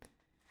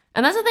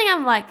 And that's the thing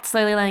I'm like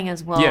slowly learning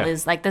as well Yeah.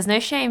 is like there's no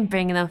shame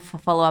bringing them for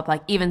follow up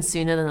like even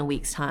sooner than a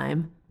week's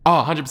time.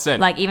 Oh, 100%.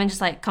 Like even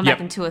just like come back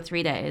Yep. in 2 or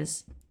 3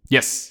 days.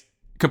 Yes,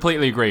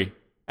 completely agree.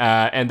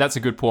 And that's a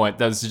good point.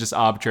 Those are just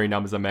arbitrary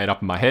numbers I made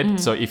up in my head.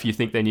 So if you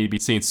think they need to be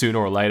seen sooner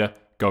or later,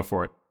 go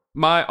for it.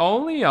 My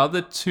only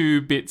other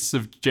 2 bits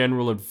of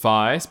general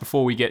advice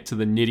before we get to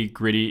the nitty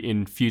gritty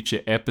in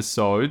future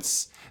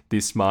episodes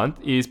this month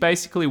is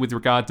basically with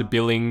regard to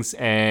billings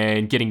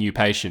and getting new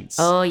patients.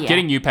 Oh, yeah.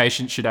 Getting new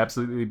patients should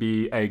absolutely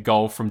be a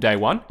goal from day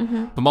one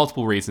for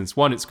multiple reasons.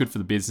 One, it's good for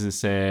the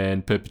business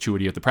and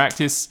perpetuity of the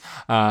practice.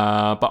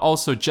 But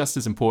also, just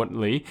as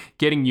importantly,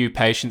 getting new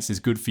patients is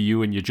good for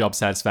you and your job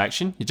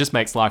satisfaction. It just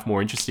makes life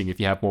more interesting if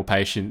you have more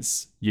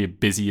patients. You're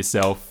busy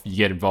yourself, you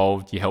get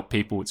involved, you help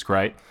people, it's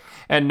great.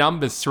 And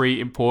number 3,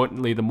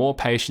 importantly, the more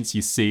patients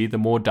you see, the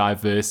more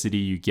diversity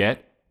you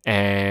get.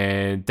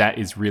 And that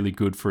is really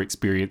good for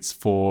experience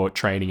for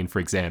training and for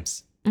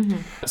exams.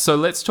 So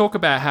let's talk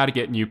about how to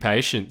get new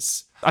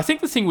patients. I think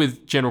the thing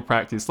with general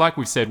practice, like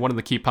we've said, one of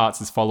the key parts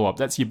is follow-up.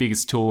 That's your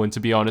biggest tool. And to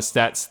be honest,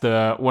 that's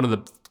one of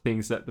the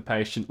things that the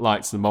patient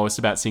likes the most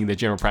about seeing their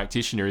general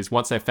practitioner is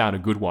once they've found a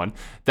good one,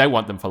 they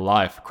want them for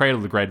life.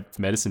 Cradle to grave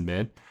medicine,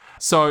 man.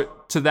 So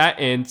to that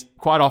end,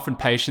 quite often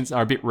patients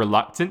are a bit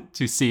reluctant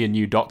to see a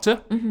new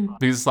doctor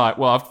because it's like,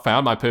 well, I've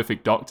found my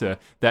perfect doctor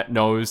that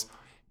knows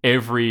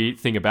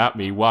everything about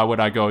me. Why would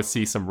I go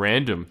see some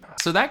random?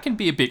 So that can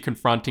be a bit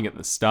confronting at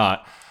the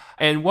start.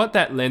 And what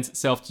that lends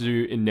itself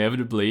to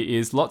inevitably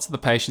is lots of the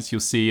patients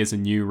you'll see as a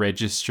new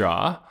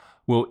registrar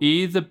will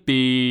either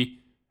be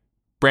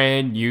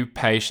brand new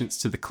patients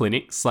to the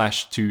clinic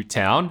 / to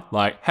town.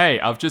 Like, hey,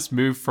 I've just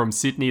moved from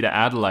Sydney to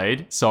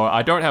Adelaide, so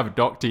I don't have a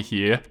doctor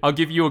here. I'll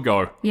give you a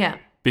go. Yeah.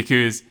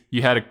 Because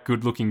you had a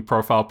good looking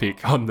profile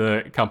pic on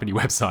the company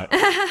website.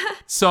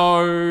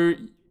 So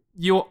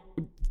you're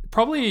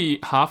probably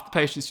half the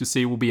patients you'll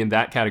see will be in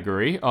that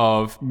category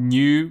of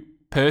new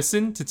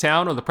person to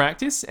town or the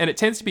practice. And it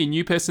tends to be a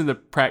new person to the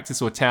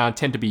practice or town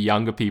tend to be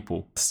younger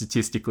people,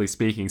 statistically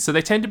speaking. So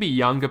they tend to be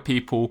younger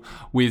people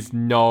with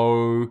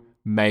no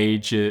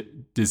major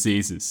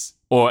diseases,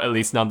 or at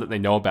least none that they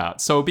know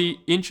about. So it'll be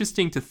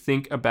interesting to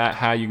think about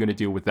how you're going to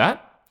deal with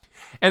that.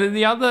 And then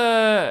the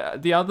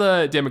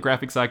other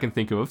demographics I can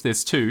think of,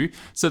 there's 2.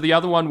 So the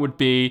other one would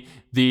be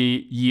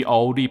the ye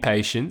olde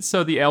patient.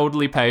 So the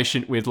elderly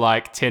patient with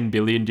like 10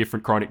 billion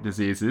different chronic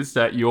diseases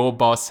that your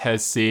boss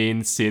has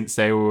seen since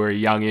they were a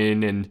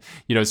youngin and,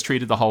 has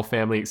treated the whole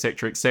family,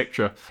 etc.,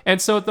 etc.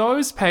 And so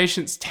those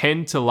patients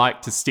tend to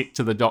like to stick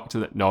to the doctor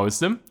that knows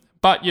them.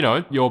 But,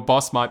 your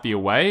boss might be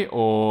away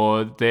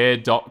or their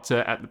doctor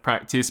at the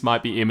practice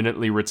might be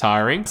imminently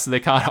retiring. So they're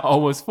kind of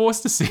almost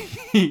forced to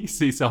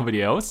see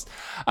somebody else.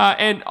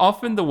 And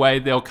often the way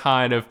they'll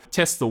kind of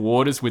test the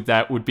waters with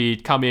that would be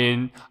come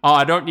in,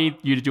 I don't need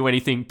you to do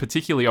anything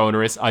particularly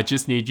onerous. I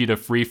just need you to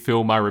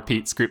refill my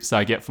repeat scripts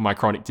I get for my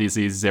chronic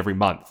diseases every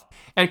month.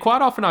 And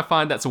quite often I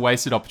find that's a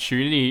wasted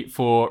opportunity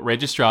for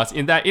registrars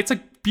in that it's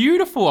a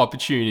beautiful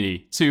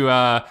opportunity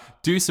to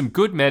do some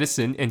good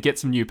medicine and get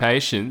some new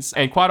patients.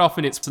 And quite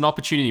often it's an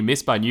opportunity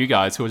missed by new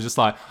guys who are just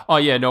like, oh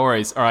yeah, no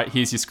worries. All right,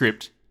 here's your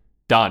script.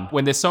 Done.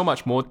 When there's so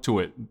much more to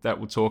it that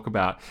we'll talk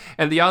about.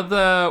 And the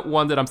other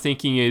one that I'm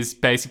thinking is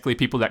basically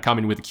people that come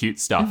in with acute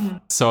stuff.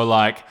 So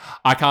like,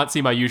 I can't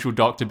see my usual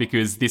doctor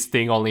because this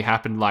thing only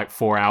happened like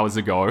 4 hours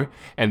ago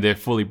and they're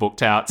fully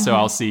booked out. So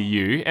I'll see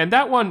you. And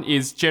that one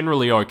is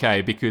generally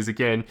okay because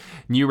again,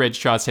 new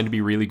registrars tend to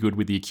be really good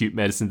with the acute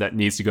medicine that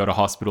needs to go to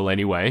hospital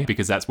anyway,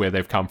 because that's where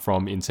they've come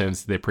from in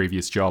terms of their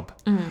previous job.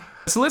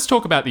 So let's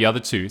talk about the other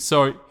 2.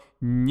 So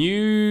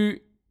new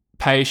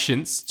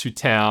patients to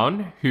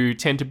town who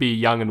tend to be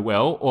young and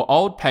well, or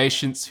old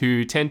patients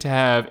who tend to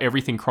have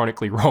everything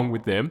chronically wrong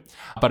with them,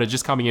 but are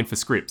just coming in for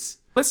scripts.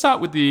 Let's start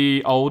with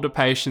the older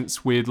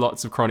patients with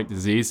lots of chronic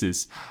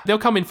diseases. They'll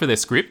come in for their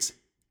script,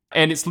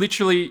 and it's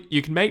literally,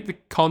 you can make the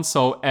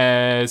consult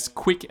as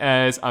quick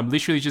as I'm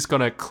literally just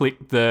going to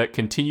click the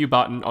continue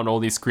button on all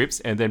these scripts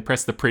and then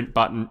press the print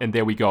button, and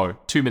there we go,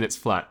 2 minutes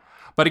flat.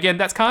 But again,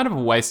 that's kind of a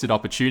wasted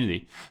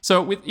opportunity.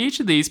 So with each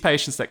of these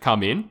patients that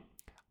come in,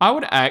 I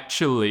would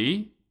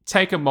actually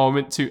take a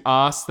moment to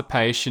ask the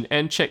patient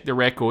and check the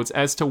records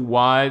as to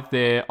why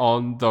they're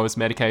on those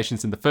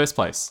medications in the first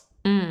place.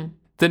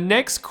 The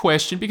next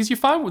question, because you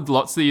find with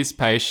lots of these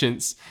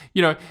patients,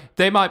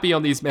 they might be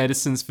on these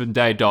medicines from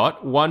day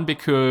dot. One,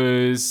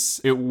 because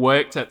it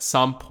worked at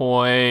some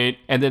point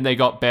and then they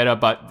got better,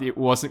 but it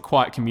wasn't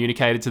quite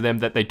communicated to them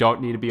that they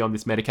don't need to be on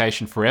this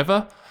medication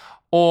forever.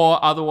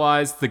 Or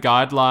otherwise, the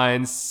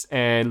guidelines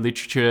and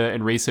literature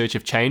and research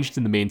have changed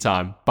in the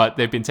meantime, but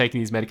they've been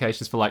taking these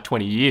medications for like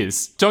 20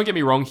 years. Don't get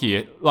me wrong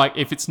here. Like,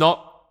 if it's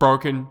not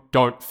broken,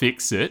 don't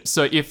fix it.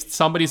 So if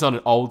somebody's on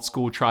an old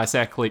school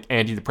tricyclic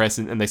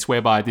antidepressant and they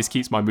swear by this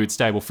keeps my mood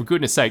stable, for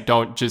goodness sake,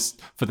 don't just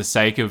for the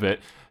sake of it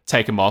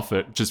take them off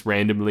it just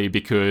randomly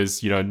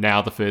because,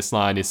 now the first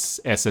line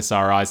is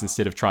SSRIs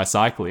instead of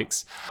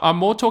tricyclics. I'm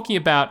more talking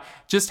about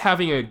just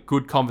having a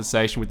good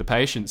conversation with the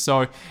patient.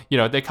 So,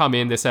 they come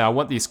in, they say, I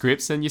want these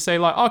scripts. And you say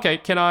like, okay,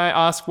 can I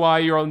ask why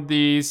you're on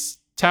these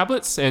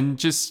tablets, and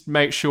just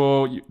make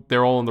sure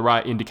they're all on the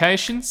right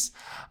indications.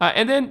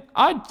 And then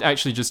I'd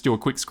actually just do a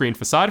quick screen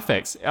for side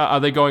effects. Are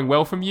they going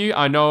well from you?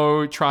 I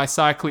know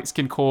tricyclics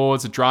can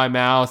cause a dry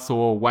mouth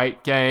or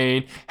weight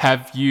gain.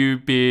 Have you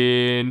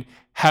been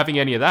having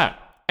any of that?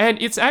 And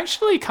it's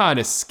actually kind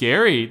of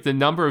scary, the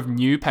number of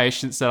new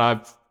patients that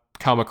I've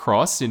come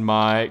across in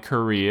my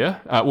career,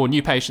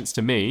 new patients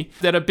to me,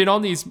 that have been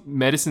on these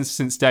medicines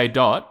since day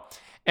dot.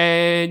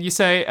 And you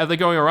say, are they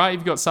going all right?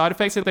 Have you got side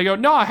effects? And they go,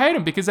 no, I hate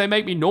them because they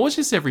make me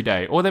nauseous every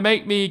day, or they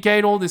make me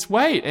gain all this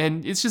weight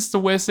and it's just the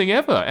worst thing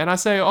ever. And I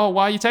say, oh,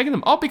 why are you taking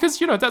them? Oh, because,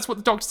 that's what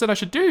the doctor said I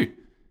should do.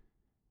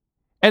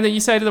 And then you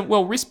say to them,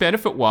 well, risk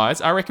benefit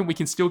wise, I reckon we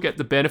can still get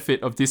the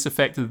benefit of this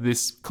effect of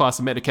this class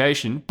of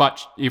medication.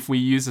 But if we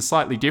use a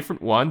slightly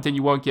different one, then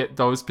you won't get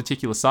those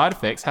particular side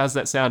effects. How's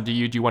that sound to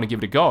you? Do you want to give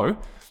it a go?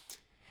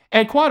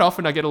 And quite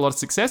often I get a lot of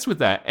success with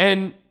that.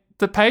 And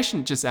the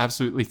patient just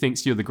absolutely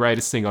thinks you're the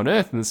greatest thing on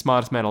earth and the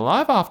smartest man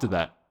alive after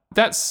that.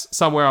 That's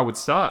somewhere I would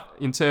start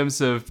in terms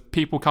of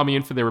people coming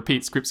in for their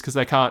repeat scripts because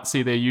they can't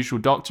see their usual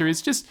doctor.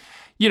 Is just,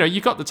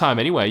 you've got the time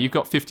anyway. You've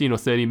got 15 or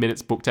 30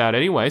 minutes booked out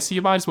anyway, so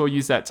you might as well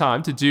use that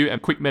time to do a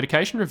quick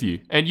medication review.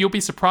 And you'll be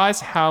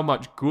surprised how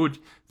much good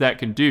that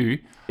can do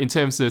in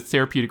terms of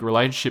therapeutic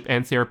relationship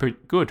and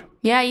therapeutic good.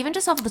 Yeah, even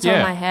just off the top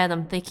of my head,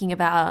 I'm thinking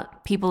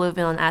about people who've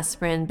been on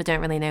aspirin but don't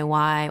really know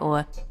why,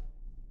 or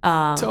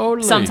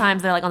totally.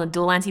 Sometimes they're like on a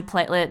dual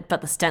antiplatelet,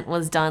 but the stent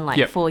was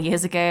done 4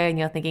 years ago, and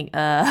you're thinking,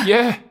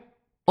 Yeah.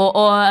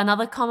 Or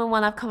another common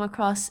one I've come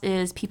across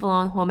is people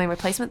on hormone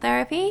replacement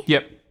therapy.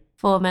 Yep.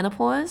 For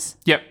menopause.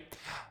 Yep.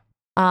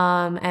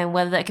 And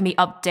whether that can be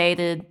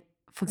updated,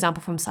 for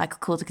example, from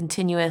cyclical to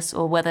continuous,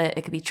 or whether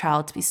it could be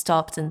trialed to be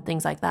stopped and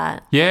things like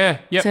that. Yeah.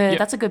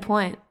 That's a good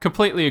point.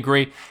 Completely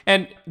agree.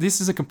 And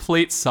this is a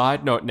complete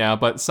side note now,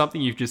 but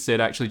something you've just said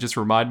actually just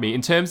reminded me.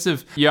 In terms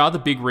of your other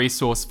big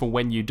resource for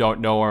when you don't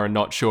know or are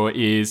not sure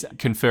is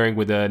conferring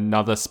with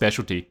another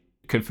specialty.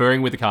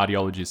 Conferring with a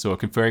cardiologist or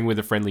conferring with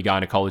a friendly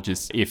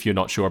gynecologist if you're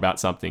not sure about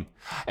something.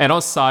 And on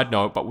a side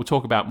note, but we'll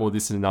talk about more of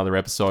this in another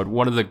episode,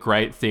 one of the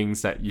great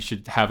things that you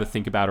should have a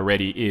think about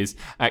already is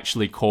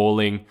actually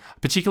calling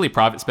particularly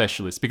private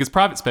specialists, because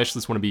private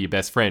specialists want to be your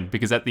best friend,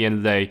 because at the end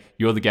of the day,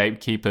 you're the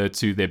gatekeeper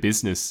to their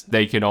business.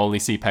 They can only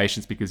see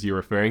patients because you're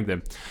referring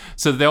them.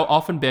 So they'll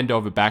often bend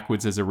over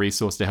backwards as a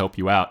resource to help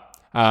you out.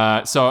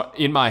 So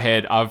in my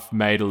head, I've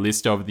made a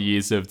list over the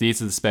years of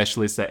these are the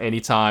specialists that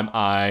anytime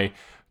I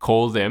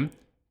call them,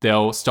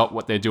 they'll stop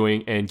what they're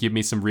doing and give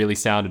me some really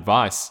sound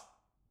advice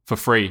for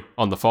free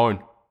on the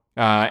phone.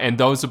 And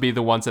those will be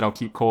the ones that I'll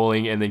keep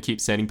calling and then keep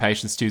sending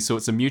patients to. So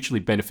it's a mutually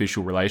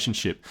beneficial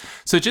relationship.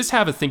 So just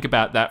have a think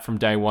about that from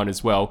day one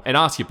as well. And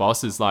ask your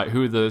bosses,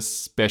 who are the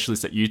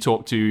specialists that you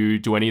talk to?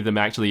 Do any of them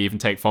actually even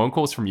take phone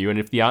calls from you? And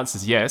if the answer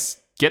is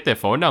yes, get their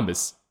phone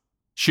numbers.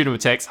 Shoot them a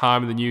text. Hi,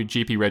 I'm the new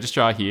GP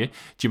registrar here.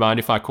 Do you mind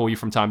if I call you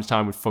from time to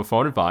time for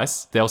phone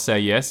advice? They'll say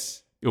yes.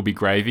 It'll be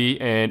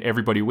gravy and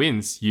everybody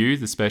wins. You,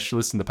 the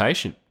specialist, and the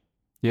patient.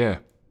 Yeah.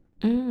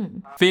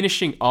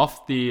 Finishing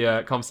off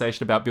the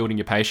conversation about building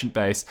your patient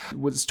base,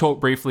 let's talk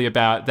briefly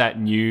about that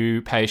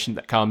new patient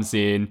that comes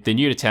in. They're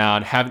new to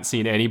town, haven't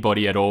seen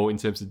anybody at all in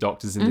terms of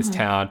doctors in this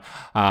town,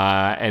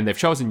 and they've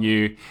chosen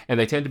you, and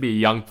they tend to be a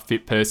young,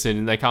 fit person,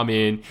 and they come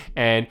in,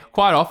 and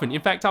quite often, in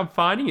fact, I'm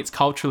finding it's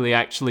culturally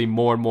actually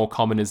more and more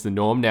common as the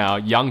norm now,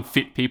 young,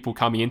 fit people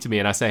coming into me,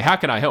 and I say, how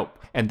can I help?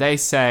 And they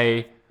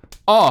say,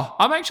 oh,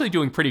 I'm actually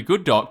doing pretty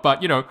good, doc,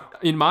 but,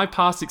 in my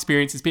past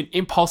experience, it's been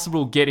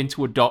impossible to get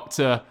into a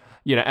doctor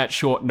at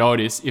short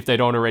notice if they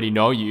don't already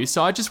know you.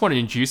 So I just want to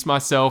introduce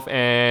myself,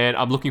 and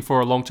I'm looking for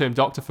a long-term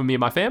doctor for me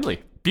and my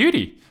family.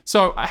 Beauty.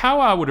 So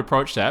how I would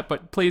approach that,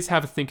 but please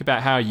have a think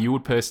about how you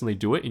would personally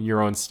do it in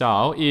your own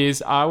style,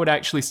 is I would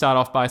actually start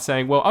off by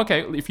saying, well,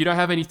 okay, if you don't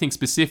have anything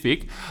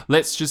specific,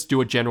 let's just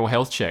do a general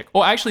health check.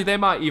 Or actually, they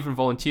might even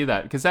volunteer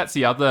that, because that's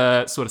the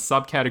other sort of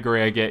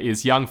subcategory I get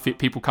is young, fit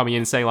people coming in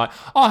and saying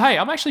oh, hey,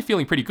 I'm actually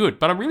feeling pretty good,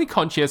 but I'm really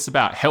conscious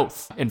about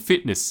health and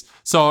fitness.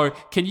 So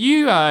can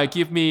you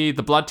give me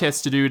the blood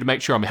test to do to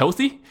make sure I'm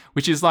healthy?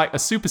 Which is a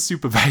super,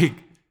 super vague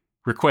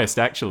request,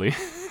 actually.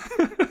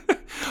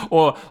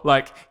 Or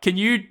can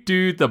you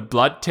do the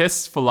blood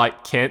tests for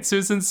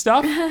cancers and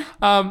stuff?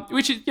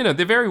 Which is, they're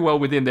very well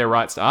within their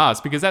rights to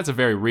ask, because that's a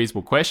very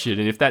reasonable question.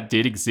 And if that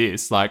did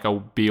exist,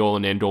 a be all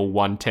and end all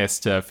one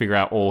test to figure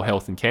out all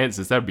health and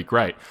cancers, that would be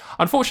great.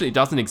 Unfortunately, it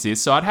doesn't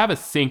exist. So I'd have a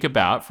think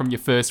about from your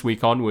first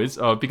week onwards,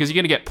 because you're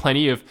going to get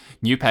plenty of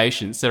new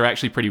patients that are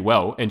actually pretty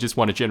well and just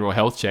want a general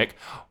health check,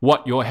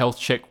 what your health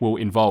check will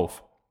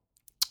involve.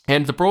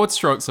 And the broad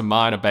strokes of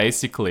mine are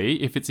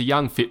basically, if it's a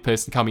young, fit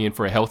person coming in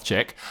for a health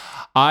check,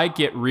 I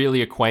get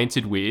really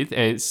acquainted with,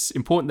 and it's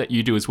important that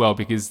you do as well,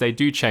 because they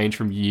do change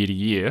from year to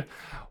year,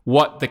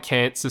 what the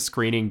cancer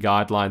screening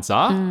guidelines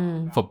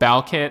are for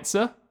bowel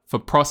cancer, for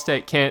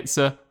prostate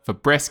cancer, for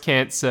breast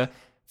cancer,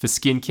 for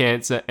skin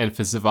cancer, and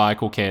for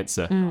cervical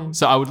cancer.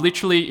 So I would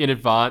literally, in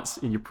advance,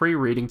 in your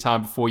pre-reading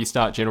time before you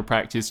start general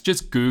practice,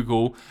 just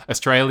Google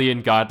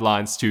Australian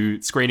guidelines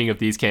to screening of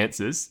these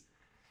cancers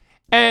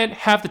and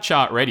have the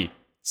chart ready.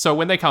 So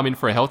when they come in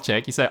for a health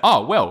check, you say,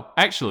 oh, well,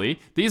 actually,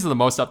 these are the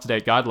most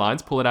up-to-date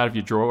guidelines. Pull it out of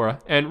your drawer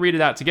and read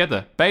it out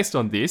together. Based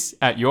on this,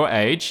 at your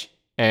age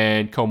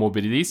and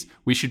comorbidities,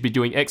 we should be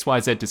doing X, Y,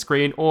 Z to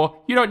screen, or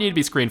you don't need to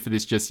be screened for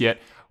this just yet.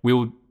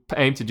 We'll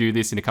aim to do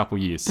this in a couple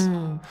of years.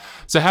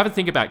 So have a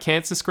think about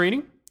cancer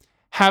screening.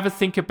 Have a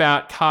think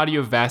about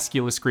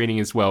cardiovascular screening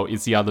as well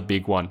is the other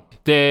big one.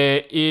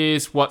 There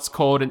is what's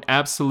called an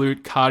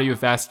absolute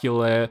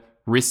cardiovascular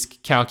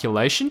risk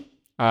calculation.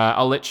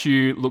 I'll let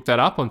you look that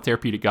up on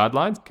Therapeutic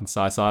Guidelines,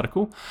 concise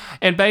article.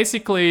 And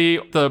basically,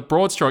 the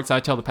broad strokes I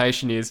tell the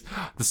patient is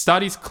the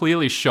studies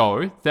clearly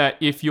show that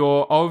if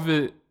you're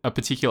over a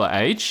particular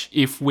age,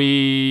 if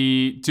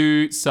we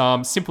do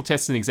some simple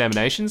tests and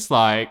examinations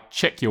like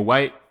check your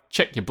weight,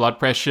 check your blood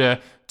pressure,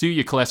 do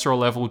your cholesterol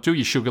level, do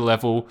your sugar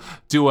level,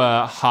 do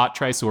a heart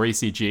trace or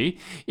ECG.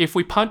 If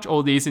we punch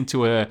all these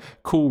into a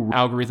cool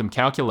algorithm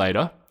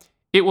calculator,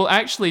 it will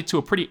actually, to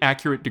a pretty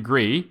accurate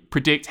degree,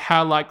 predict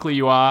how likely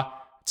you are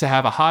to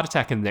have a heart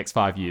attack in the next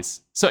 5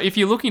 years. So if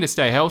you're looking to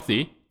stay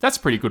healthy, that's a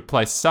pretty good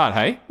place to start,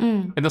 hey?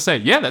 And they'll say,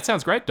 yeah, that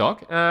sounds great,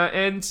 doc.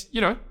 And,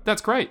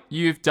 that's great.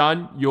 You've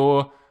done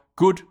your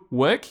good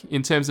work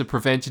in terms of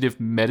preventative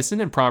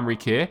medicine and primary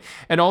care.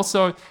 And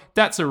also,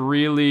 that's a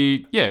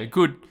really,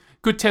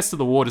 good test of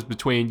the waters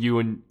between you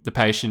and the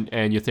patient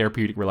and your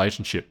therapeutic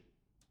relationship.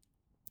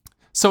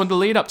 So in the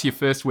lead up to your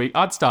first week,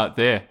 I'd start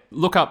there.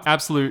 Look up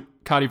absolute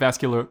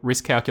cardiovascular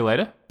risk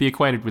calculator. Be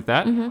acquainted with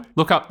that.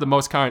 Look up the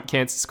most current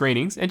cancer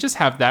screenings and just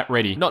have that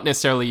ready. Not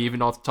necessarily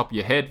even off the top of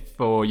your head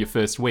for your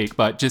first week,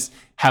 but just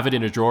have it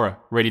in a drawer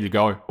ready to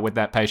go when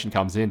that patient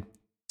comes in.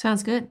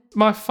 Sounds good.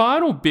 My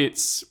final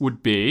bits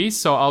would be,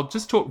 so I'll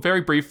just talk very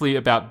briefly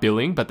about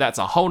billing, but that's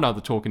a whole nother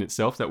talk in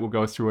itself that we'll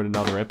go through in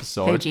another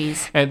episode. Oh,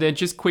 geez. And then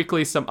just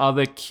quickly some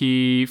other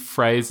key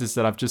phrases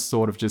that I've just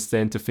thought of just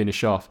then to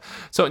finish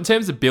off. So in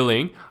terms of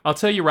billing, I'll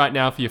tell you right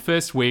now for your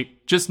first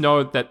week, just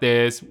know that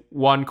there's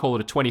one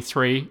called a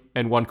 23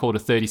 and one called a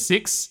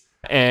 36.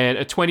 And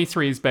a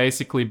 23 is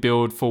basically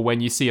billed for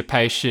when you see a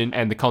patient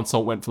and the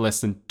consult went for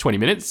less than 20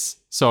 minutes.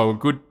 So a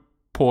good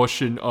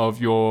portion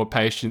of your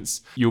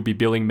patients, you'll be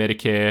billing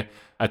Medicare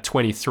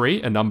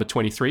a number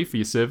 23 for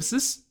your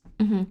services.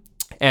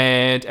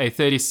 And a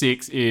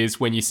 36 is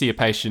when you see a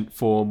patient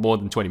for more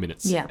than 20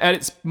 minutes. Yeah. At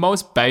its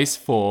most base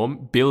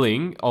form,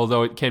 billing,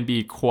 although it can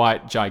be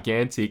quite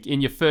gigantic,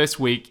 in your first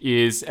week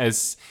is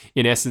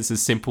in essence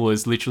as simple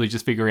as literally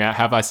just figuring out,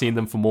 have I seen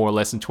them for more or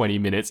less than 20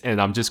 minutes?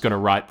 And I'm just going to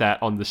write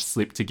that on the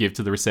slip to give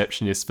to the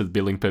receptionist for the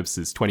billing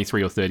purposes,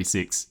 23 or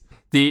 36.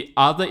 The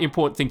other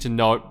important thing to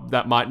note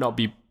that might not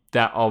be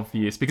that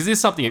obvious, because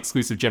it's something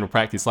exclusive general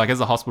practice. Like as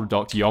a hospital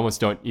doctor, you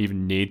almost don't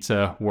even need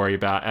to worry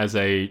about, as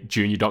a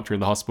junior doctor in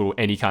the hospital,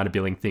 any kind of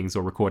billing things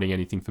or recording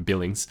anything for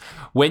billings.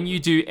 When you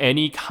do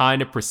any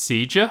kind of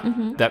procedure,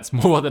 that's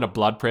more than a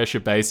blood pressure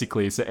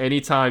basically. So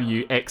anytime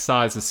you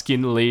excise a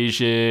skin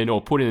lesion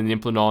or put in an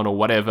implant on or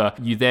whatever,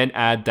 you then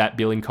add that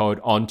billing code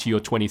onto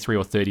your 23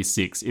 or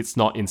 36. It's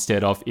not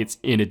instead of, it's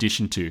in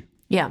addition to.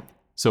 Yeah.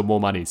 So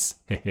more monies.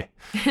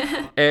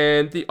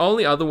 And the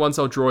only other ones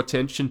I'll draw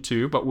attention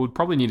to, but we'll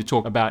probably need to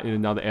talk about in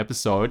another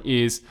episode,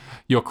 is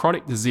your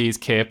chronic disease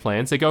care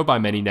plans. They go by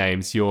many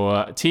names.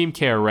 Your team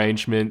care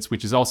arrangements,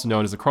 which is also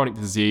known as a chronic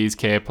disease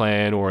care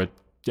plan or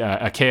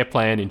a care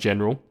plan in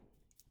general.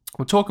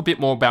 We'll talk a bit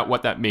more about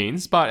what that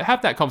means, but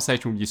have that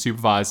conversation with your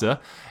supervisor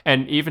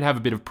and even have a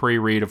bit of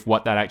pre-read of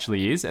what that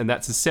actually is. And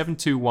that's a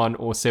 721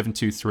 or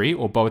 723,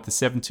 or both a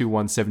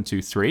 721,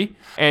 723.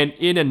 And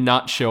in a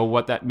nutshell,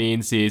 what that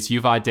means is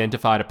you've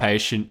identified a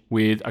patient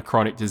with a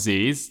chronic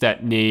disease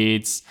that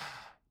needs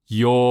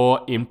your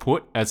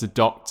input as a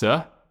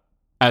doctor,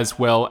 as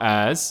well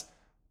as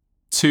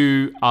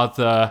 2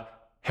 other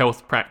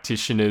health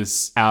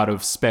practitioners out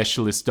of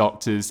specialist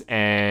doctors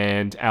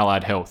and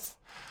allied health.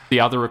 The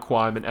other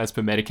requirement as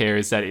per Medicare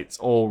is that it's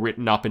all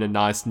written up in a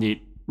nice,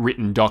 neat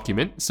written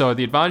document. So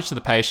the advantage to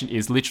the patient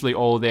is literally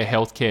all their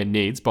healthcare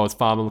needs, both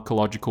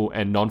pharmacological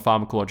and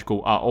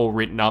non-pharmacological, are all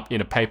written up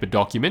in a paper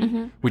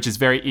document, which is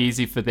very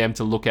easy for them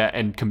to look at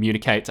and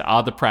communicate to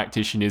other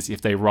practitioners if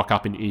they rock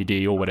up in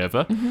ED or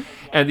whatever.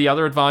 And the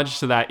other advantage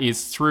to that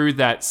is through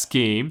that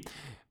scheme,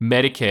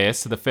 Medicare,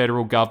 so the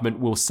federal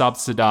government, will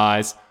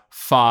subsidize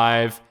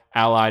 5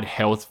 allied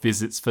health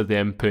visits for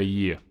them per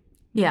year.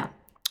 Yeah.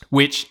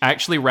 Which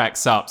actually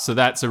racks up. So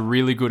that's a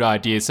really good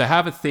idea. So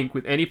have a think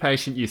with any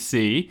patient you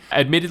see.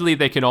 Admittedly,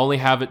 they can only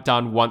have it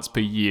done once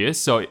per year,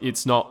 so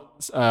it's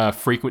not a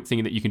frequent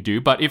thing that you can do.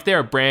 But if they're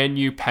a brand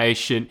new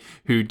patient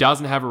who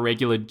doesn't have a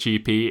regular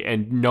GP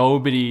and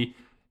nobody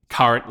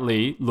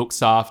currently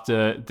looks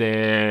after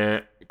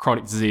their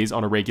chronic disease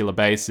on a regular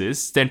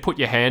basis, then put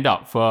your hand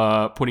up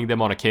for putting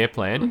them on a care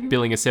plan,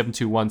 billing a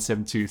 721,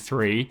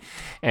 723,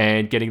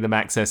 and getting them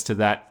access to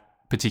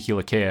that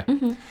particular care.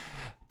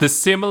 The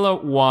similar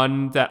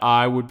one that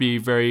I would be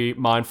very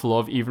mindful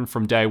of even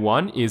from day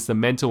one is the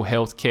mental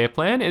health care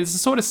plan. And it's a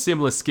sort of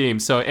similar scheme.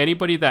 So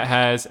anybody that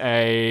has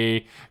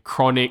a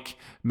chronic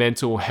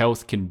mental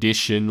health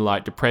condition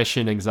like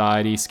depression,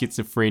 anxiety,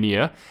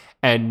 schizophrenia,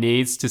 and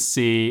needs to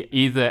see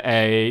either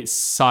a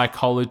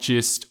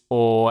psychologist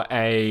or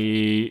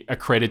a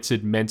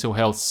accredited mental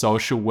health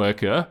social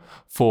worker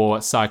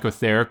for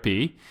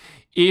psychotherapy,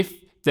 if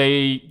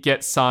they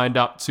get signed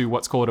up to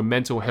what's called a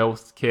mental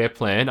health care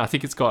plan. I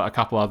think it's got a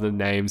couple other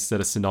names that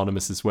are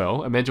synonymous as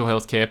well, a mental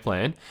health care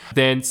plan.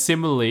 Then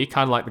similarly,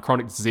 kind of like the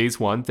chronic disease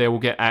one, they will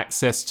get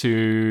access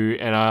to,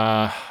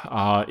 and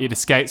it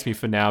escapes me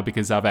for now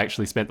because I've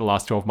actually spent the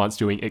last 12 months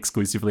doing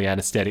exclusively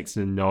anesthetics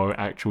and no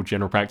actual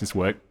general practice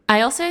work. I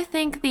also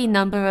think the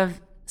number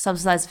of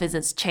subsidized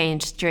visits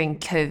changed during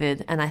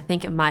COVID, and I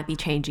think it might be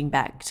changing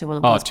back to what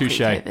it was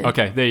touché. pre-COVID.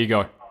 Okay, there you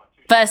go.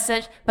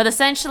 But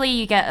essentially,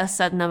 you get a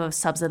certain number of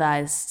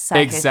subsidized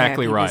psychotherapy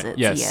Exactly right. visits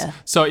Yes. a year.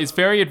 So it's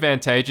very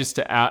advantageous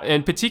to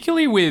and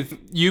particularly with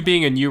you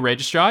being a new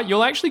registrar,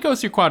 you'll actually go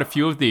through quite a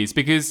few of these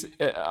because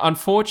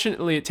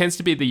unfortunately, it tends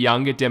to be the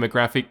younger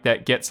demographic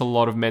that gets a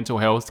lot of mental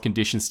health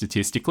conditions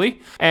statistically.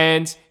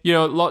 And,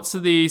 lots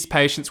of these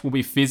patients will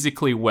be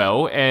physically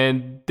well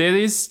and there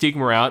is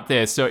stigma out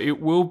there. So it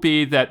will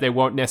be that they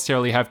won't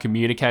necessarily have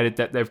communicated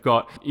that they've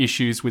got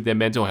issues with their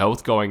mental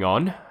health going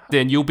on.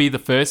 Then you'll be the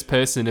first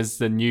person as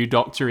the new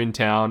doctor in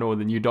town or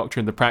the new doctor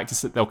in the practice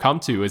that they'll come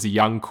to as a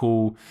young,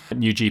 cool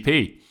new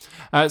GP.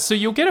 So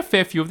you'll get a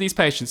fair few of these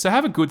patients. So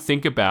have a good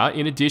think about,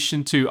 in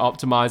addition to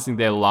optimizing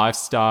their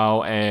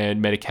lifestyle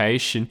and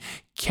medication,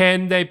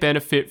 can they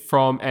benefit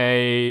from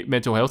a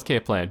mental health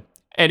care plan?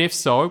 And if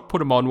so, put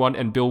them on one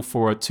and bill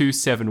for a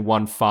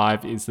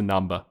 2715 is the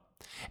number.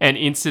 And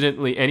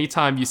incidentally,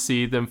 anytime you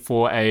see them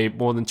for a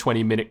more than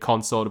 20-minute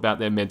consult about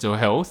their mental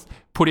health,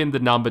 put in the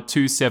number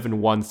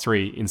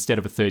 2713 instead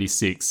of a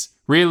 36.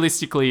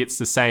 Realistically, it's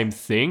the same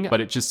thing,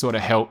 but it just sort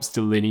of helps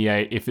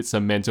delineate if it's a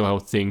mental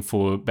health thing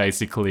for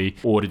basically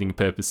auditing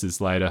purposes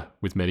later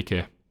with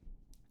Medicare.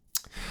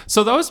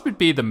 So those would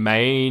be the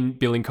main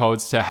billing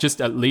codes to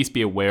just at least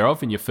be aware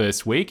of in your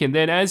first week. And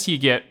then as you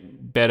get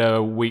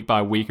better week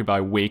by week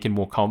and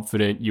more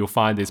confident, you'll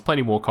find there's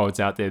plenty more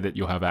codes out there that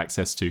you'll have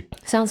access to.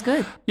 Sounds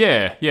good.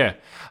 Yeah.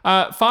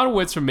 Final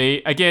words from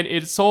me. Again,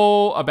 it's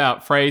all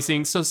about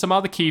phrasing. So some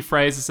other key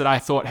phrases that I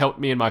thought helped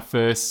me in my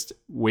first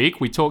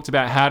week. We talked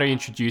about how to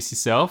introduce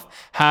yourself,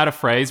 how to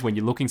phrase when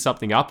you're looking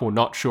something up or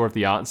not sure of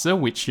the answer,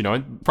 which,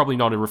 probably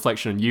not a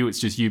reflection on you. It's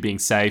just you being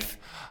safe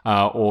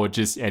or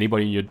just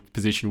anybody in your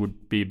position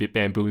would be a bit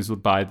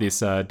bamboozled by this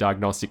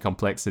diagnostic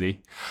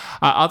complexity.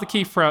 Other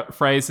key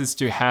phrases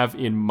to have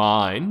in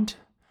mind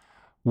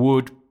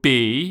would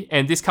be,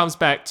 and this comes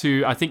back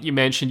to, I think you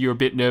mentioned you're a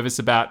bit nervous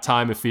about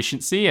time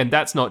efficiency, and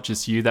that's not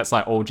just you, that's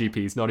like all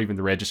GPs, not even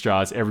the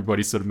registrars.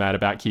 Everybody's sort of mad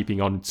about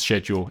keeping on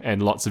schedule,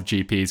 and lots of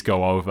GPs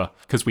go over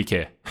because we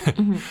care.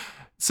 Mm-hmm.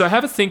 So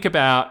have a think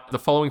about the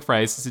following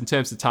phrases in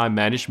terms of time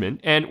management.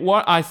 And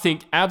what I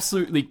think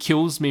absolutely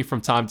kills me from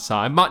time to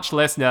time, much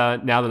less now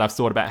that I've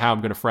thought about how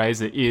I'm going to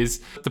phrase it,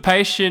 is the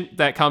patient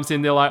that comes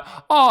in, they're like,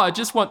 oh, I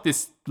just want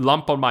this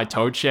lump on my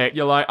toe check.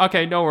 You're like,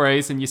 okay, no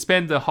worries. And you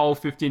spend the whole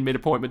 15-minute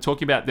appointment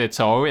talking about their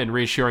toe and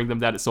reassuring them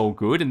that it's all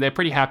good. And they're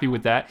pretty happy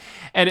with that.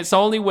 And it's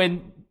only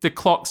when the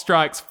clock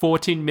strikes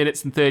 14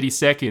 minutes and 30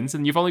 seconds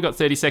and you've only got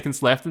 30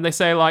 seconds left and they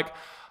say like,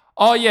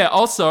 oh yeah,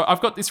 also,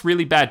 I've got this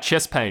really bad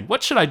chest pain.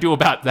 What should I do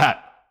about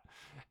that?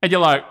 And you're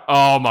like,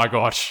 oh my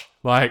gosh,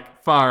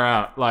 like far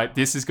out. Like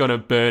this is going to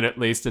burn at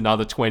least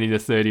another 20 to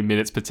 30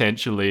 minutes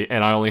potentially,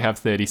 and I only have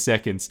 30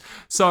 seconds.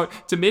 So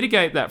to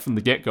mitigate that from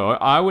the get-go,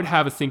 I would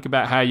have a think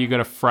about how you're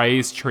going to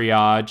phrase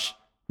triage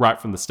right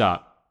from the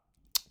start.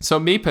 So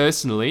me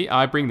personally,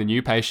 I bring the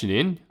new patient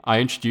in, I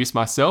introduce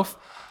myself,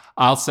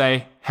 I'll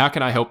say, how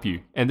can I help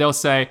you? And they'll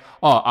say,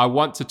 oh, I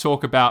want to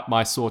talk about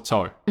my sore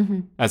toe,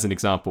 as an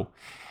example.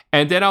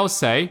 And then I'll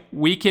say,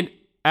 I can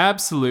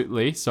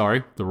absolutely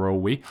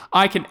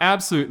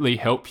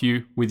help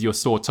you with your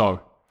sore toe.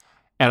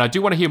 And I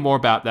do want to hear more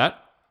about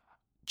that.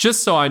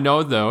 Just so I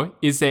know though,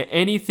 is there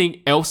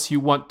anything else you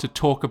want to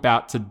talk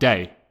about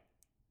today?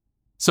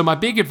 So my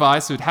big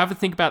advice would have a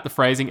think about the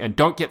phrasing and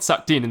don't get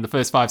sucked in the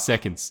first 5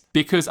 seconds.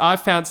 Because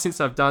I've found since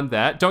I've done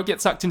that, don't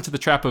get sucked into the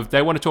trap of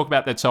they want to talk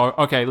about their toe.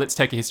 Okay, let's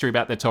take a history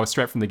about their toe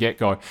straight from the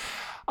get-go.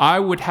 I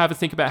would have a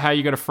think about how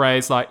you're going to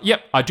phrase like,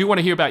 yep, I do want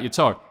to hear about your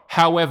toe.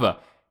 However,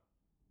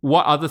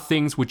 what other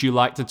things would you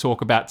like to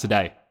talk about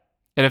today?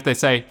 And if they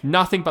say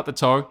nothing but the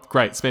toe,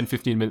 great, spend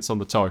 15 minutes on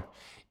the toe.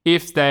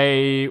 If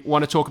they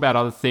want to talk about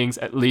other things,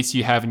 at least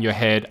you have in your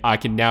head, I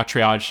can now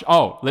triage,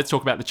 oh, let's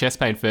talk about the chest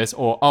pain first,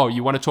 or, oh,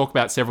 you want to talk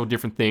about several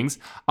different things.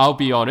 I'll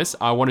be honest,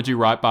 I want to do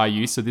right by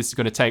you, so this is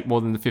going to take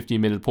more than the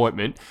 15-minute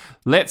appointment.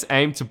 Let's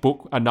aim to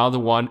book another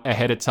one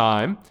ahead of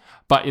time.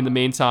 But in the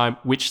meantime,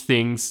 which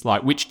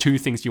two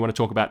things do you want to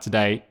talk about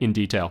today in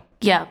detail?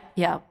 Yeah,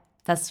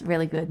 that's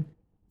really good.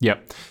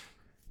 Yep.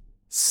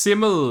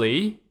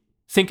 Similarly,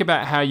 think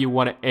about how you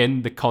want to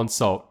end the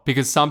consult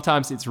because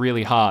sometimes it's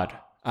really hard.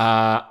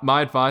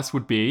 My advice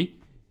would be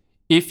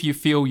If you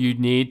feel you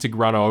need to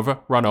run over,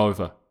 run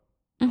over.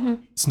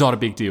 It's not a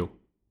big deal.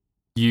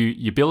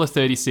 You bill a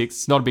 36,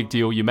 it's not a big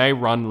deal. You may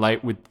run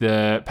late with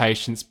the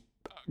patients,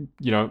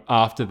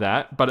 after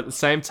that. But at the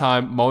same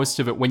time, most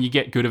of it, when you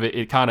get good of it,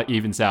 it kind of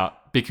evens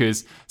out,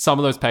 because some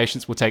of those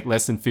patients will take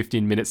less than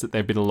 15 minutes that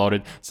they've been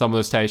allotted. Some of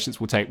those patients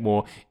will take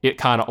more. It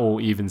kind of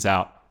all evens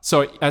out.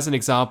 So as an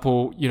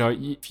example,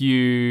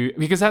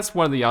 because that's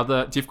one of the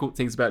other difficult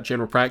things about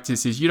general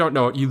practice is you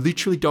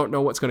literally don't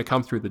know what's going to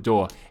come through the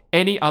door.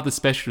 Any other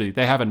specialty,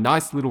 they have a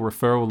nice little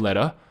referral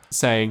letter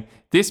saying,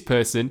 this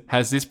person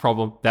has this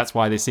problem, that's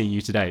why they're seeing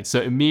you today.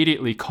 So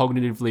immediately,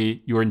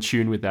 cognitively, you're in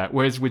tune with that.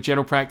 Whereas with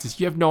general practice,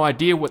 you have no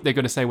idea what they're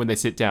going to say when they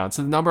sit down.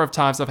 So the number of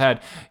times I've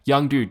had,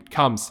 young dude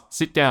comes,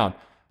 sit down.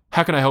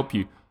 How can I help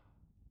you?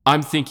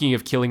 I'm thinking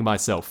of killing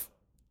myself.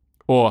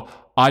 Or,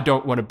 I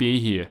don't want to be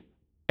here.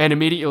 And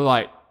immediately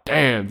like,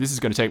 damn, this is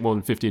going to take more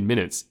than 15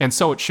 minutes. And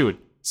so it should.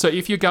 So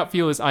if your gut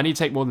feel is, I need to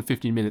take more than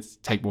 15 minutes,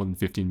 take more than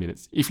 15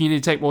 minutes. If you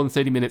need to take more than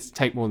 30 minutes,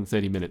 take more than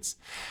 30 minutes.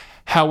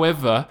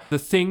 However, the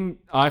thing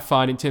I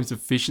find in terms of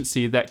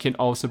efficiency that can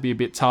also be a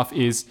bit tough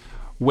is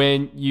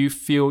when you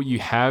feel you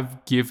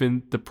have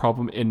given the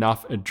problem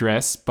enough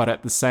address, but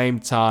at the same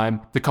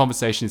time, the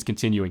conversation is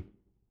continuing.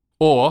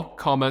 Or,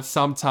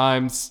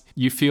 sometimes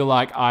you feel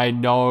like I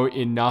know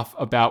enough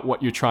about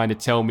what you're trying to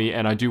tell me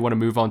and I do want to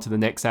move on to the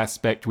next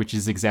aspect, which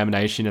is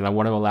examination, and I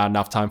want to allow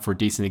enough time for a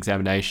decent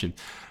examination.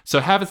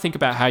 So have a think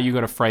about how you're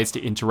going to phrase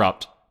to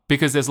interrupt,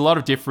 because there's a lot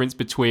of difference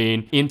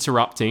between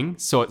interrupting,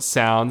 so it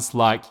sounds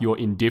like you're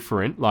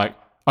indifferent, like,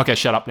 okay,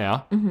 shut up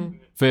now,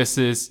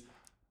 versus,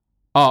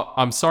 oh,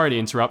 I'm sorry to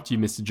interrupt you,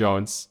 Mr.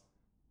 Jones.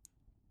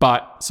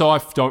 But so I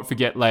don't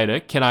forget later,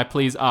 can I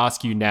please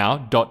ask you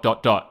now, ...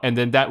 And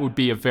then that would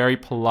be a very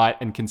polite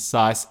and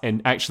concise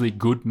and actually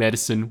good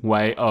medicine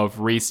way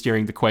of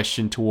re-steering the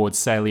question towards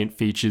salient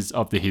features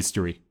of the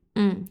history.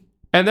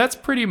 And that's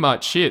pretty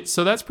much it.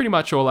 So that's pretty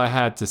much all I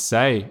had to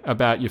say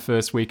about your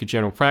first week of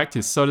general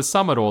practice. So to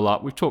sum it all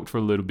up, we've talked for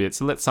a little bit,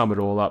 so let's sum it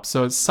all up.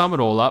 So sum it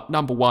all up.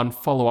 Number 1,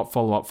 follow up.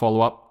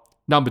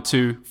 Number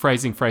 2,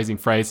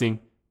 phrasing.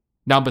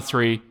 Number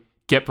 3,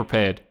 get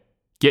prepared.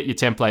 Get your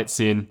templates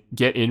in,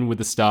 get in with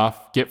the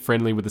staff, get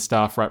friendly with the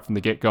staff right from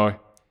the get-go,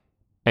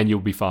 and you'll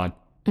be fine.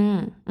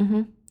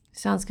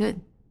 Sounds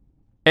good.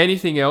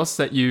 Anything else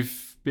that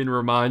you've been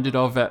reminded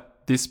of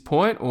at this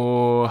point,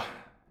 or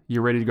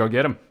you're ready to go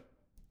get them?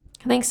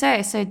 I think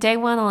so. So day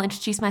 1, I'll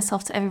introduce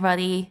myself to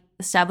everybody,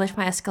 establish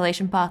my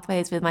escalation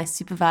pathways with my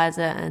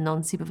supervisor and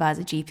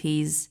non-supervisor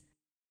GPs,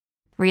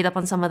 read up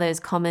on some of those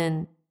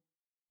common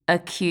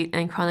acute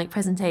and chronic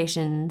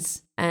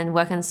presentations, and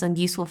work on some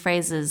useful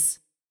phrases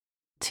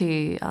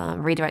to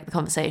redirect the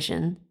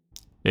conversation.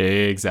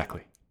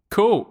 Exactly.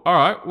 Cool. All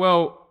right.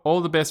 Well, all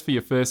the best for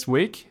your first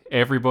week,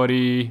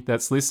 everybody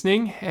that's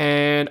listening.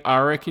 And I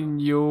reckon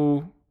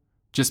you'll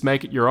just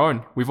make it your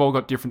own. We've all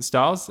got different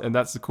styles, and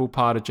that's the cool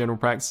part of general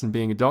practice and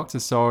being a doctor.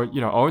 So,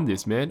 own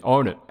this, man.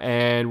 Own it.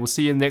 And we'll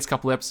see you in the next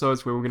couple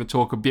episodes where we're going to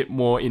talk a bit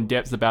more in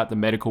depth about the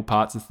medical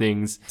parts of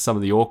things, some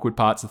of the awkward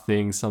parts of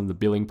things, some of the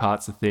billing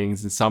parts of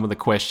things, and some of the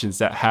questions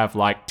that have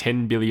like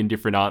 10 billion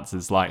different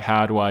answers, like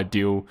how do I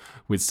deal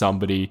with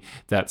somebody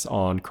that's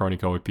on chronic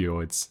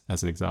opioids,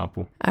 as an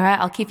example. All right.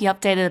 I'll keep you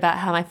updated about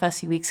how my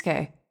first few weeks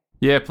go.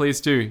 Yeah, please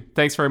do.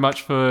 Thanks very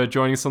much for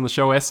joining us on the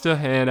show, Esther,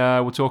 and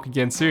we'll talk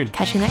again soon.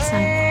 Catch you next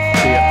time.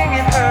 See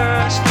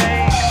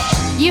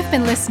ya. You've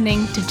been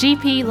listening to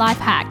GP Life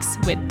Hacks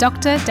with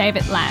Dr.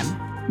 David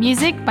Lam.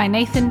 Music by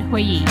Nathan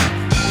Huyi.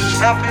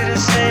 Happy to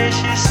say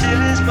she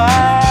still is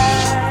mine.